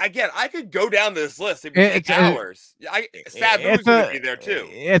I could go down this list. It'd take hours. Sabu's going to be there too.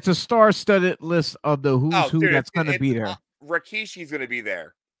 It's a star-studded list of the who's who that's going to be there. Rikishi's going to be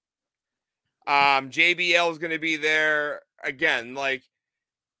there. JBL is going to be there again. Like,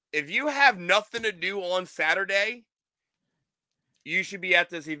 if you have nothing to do on Saturday, you should be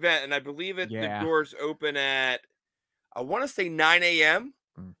at this event. And I believe the doors open at, I want to say 9 a.m.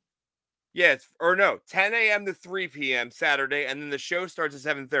 Yeah, 10 a.m. to 3 p.m. Saturday, and then the show starts at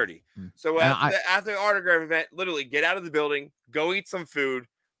 7:30. So after the autograph event, literally get out of the building, go eat some food.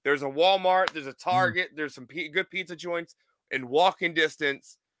 There's a Walmart, there's a Target, there's some good pizza joints in walking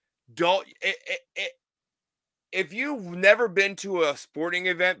distance. If you've never been to a sporting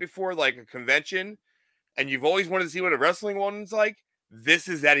event before, like a convention, and you've always wanted to see what a wrestling one's like, this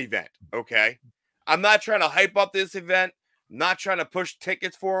is that event, okay? I'm not trying to hype up this event. I'm not trying to push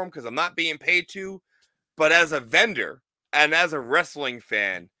tickets for them because I'm not being paid to. But as a vendor and as a wrestling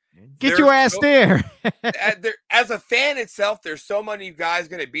fan, get your ass there. As a fan itself, there's so many guys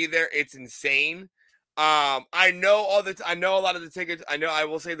going to be there. It's insane. I know a lot of the tickets. I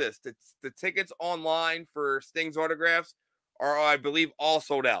will say this: the tickets online for Sting's autographs are, I believe, all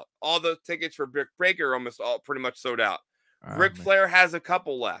sold out. All the tickets for Britt Baker are almost all pretty much sold out. Ric Flair has a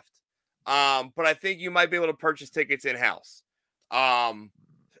couple left. But I think you might be able to purchase tickets in house. And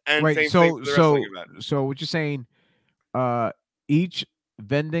right. So what you're saying? Each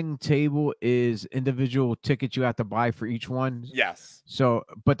vending table is individual tickets you have to buy for each one. Yes. So,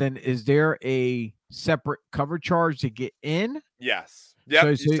 but then is there a separate cover charge to get in? Yes.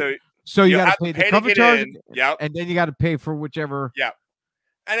 Yep. So you got to pay the cover charge. Yep. And then you got to pay for whichever. Yep.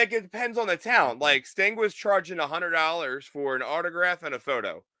 And it depends on the town. Like Sting was charging $100 for an autograph and a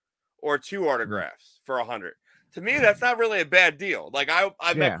photo, or 2 autographs for $100. To me, that's not really a bad deal. Like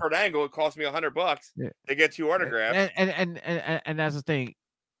I met Kurt Angle. It cost me $100 to get 2 autographs. And that's the thing.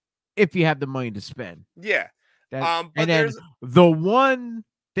 If you have the money to spend. Yeah. But and then the one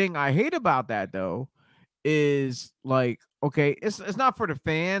thing I hate about that though is like, okay, it's not for the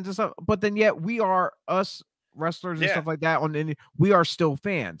fans and stuff, but then yet we are us wrestlers and stuff like that we are still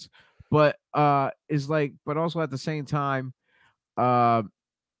fans. But it's like, but also at the same time,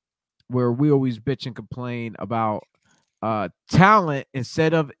 where we always bitch and complain about talent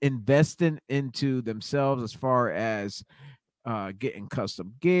instead of investing into themselves as far as getting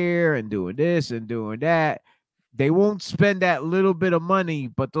custom gear and doing this and doing that. They won't spend that little bit of money,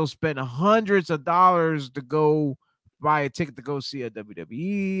 but they'll spend hundreds of dollars to go buy a ticket to go see a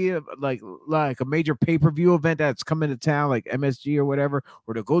WWE, like a major pay-per-view event that's coming to town, like MSG or whatever,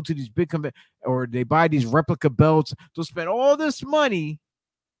 or to go to these big or they buy these replica belts. They'll spend all this money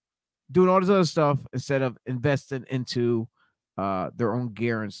doing all this other stuff instead of investing into their own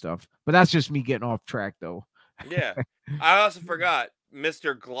gear and stuff. But that's just me getting off track, though. Yeah. I also forgot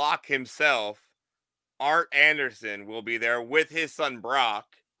Mr. Glock himself, Art Anderson, will be there with his son Brock,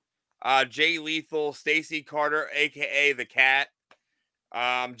 Jay Lethal, Stacy Carter, aka the Cat,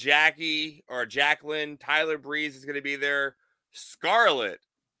 Jacqueline, Tyler Breeze is going to be there. Scarlett,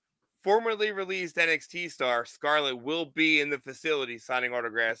 formerly released NXT star Scarlett, will be in the facility signing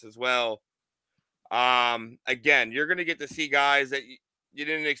autographs as well. Again, you're going to get to see guys that you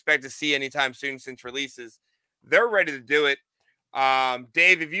didn't expect to see anytime soon since releases. They're ready to do it.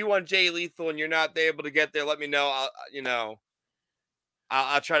 Dave, if you want Jay Lethal and you're not able to get there, let me know.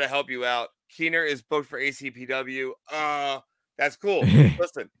 I'll try to help you out. Keener is booked for ACPW. That's cool.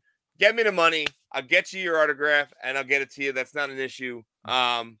 Listen, get me the money. I'll get you your autograph and I'll get it to you. That's not an issue.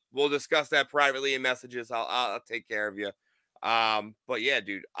 We'll discuss that privately in messages. I'll take care of you. But yeah,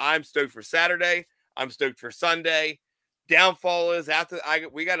 dude, I'm stoked for Saturday. I'm stoked for Sunday. Downfall is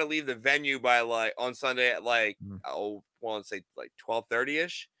we got to leave the venue by on Sunday at I want to say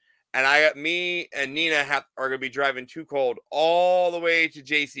 12:30ish. And me and Nina are going to be driving too cold all the way to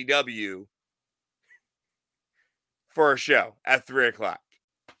JCW for a show at 3:00.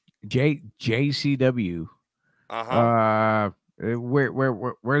 JCW.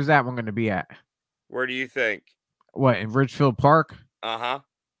 Where's that one going to be at? Where do you think? What, in Ridgefield Park? Oh,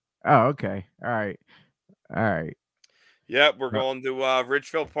 okay. All right. Yep, we're going to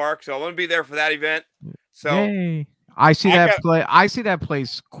Ridgefield Park, so I'm going to be there for that event. So hey. I see that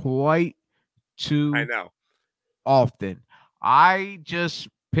place quite too often. I just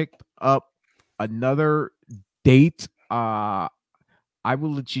picked up another date. I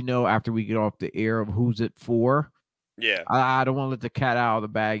will let you know after we get off the air of who's it for. Yeah. I don't want to let the cat out of the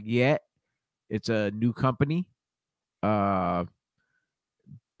bag yet. It's a new company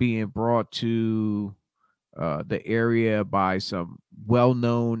being brought to the area by some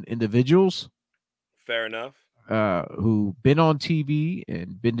well-known individuals. Fair enough. who been on TV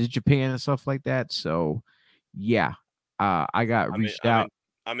and been to Japan and stuff like that. So yeah, I got reached out.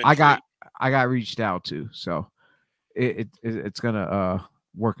 I got reached out to. So it's gonna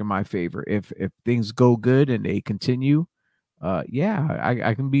work in my favor if things go good and they continue. Yeah,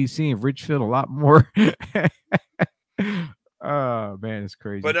 I can be seeing Richfield a lot more. Oh man, it's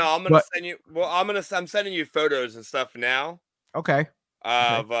crazy. But no, I'm gonna send you. Well, I'm sending you photos and stuff now. Okay.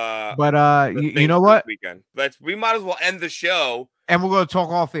 Of but you know what? Weekend. We might as well end the show, and we're gonna talk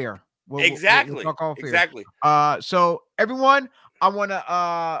off air. Exactly. We'll talk off exactly. Air. So everyone, I want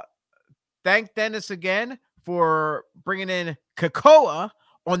to thank Dennis again for bringing in Kakoa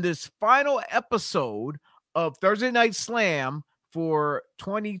on this final episode of Thursday Night Slam for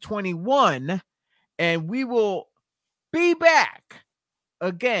 2021, and we will be back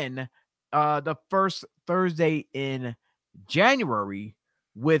again the first Thursday in January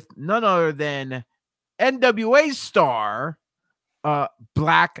with none other than NWA star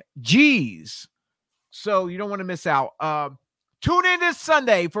Black G's. So you don't want to miss out. Tune in this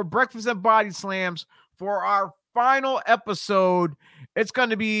Sunday for Breakfast and Body Slams for our final episode. It's going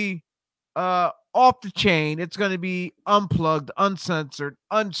to be off the chain. It's going to be unplugged, uncensored,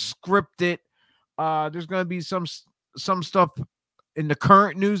 unscripted. There's going to be some stuff in the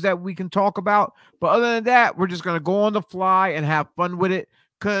current news that we can talk about. But other than that, we're just going to go on the fly and have fun with it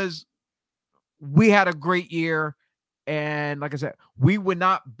because we had a great year. And like I said, we would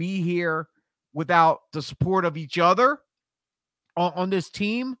not be here without the support of each other on this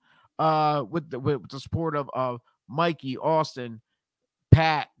team, with the support of Mikey, Austin,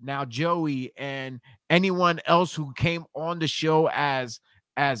 Pat, now Joey, and anyone else who came on the show as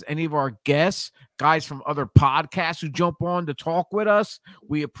any of our guests, guys from other podcasts who jump on to talk with us.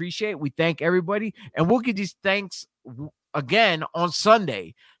 We appreciate it. We thank everybody, and we'll give these thanks again on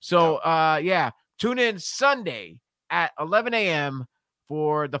Sunday. So tune in Sunday at 11 a.m.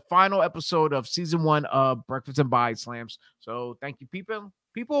 for the final episode of season 1 of Breakfast and Body Slams. So thank you, people.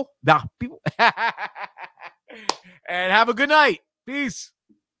 And have a good night. Peace.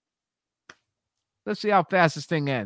 Let's see how fast this thing ends.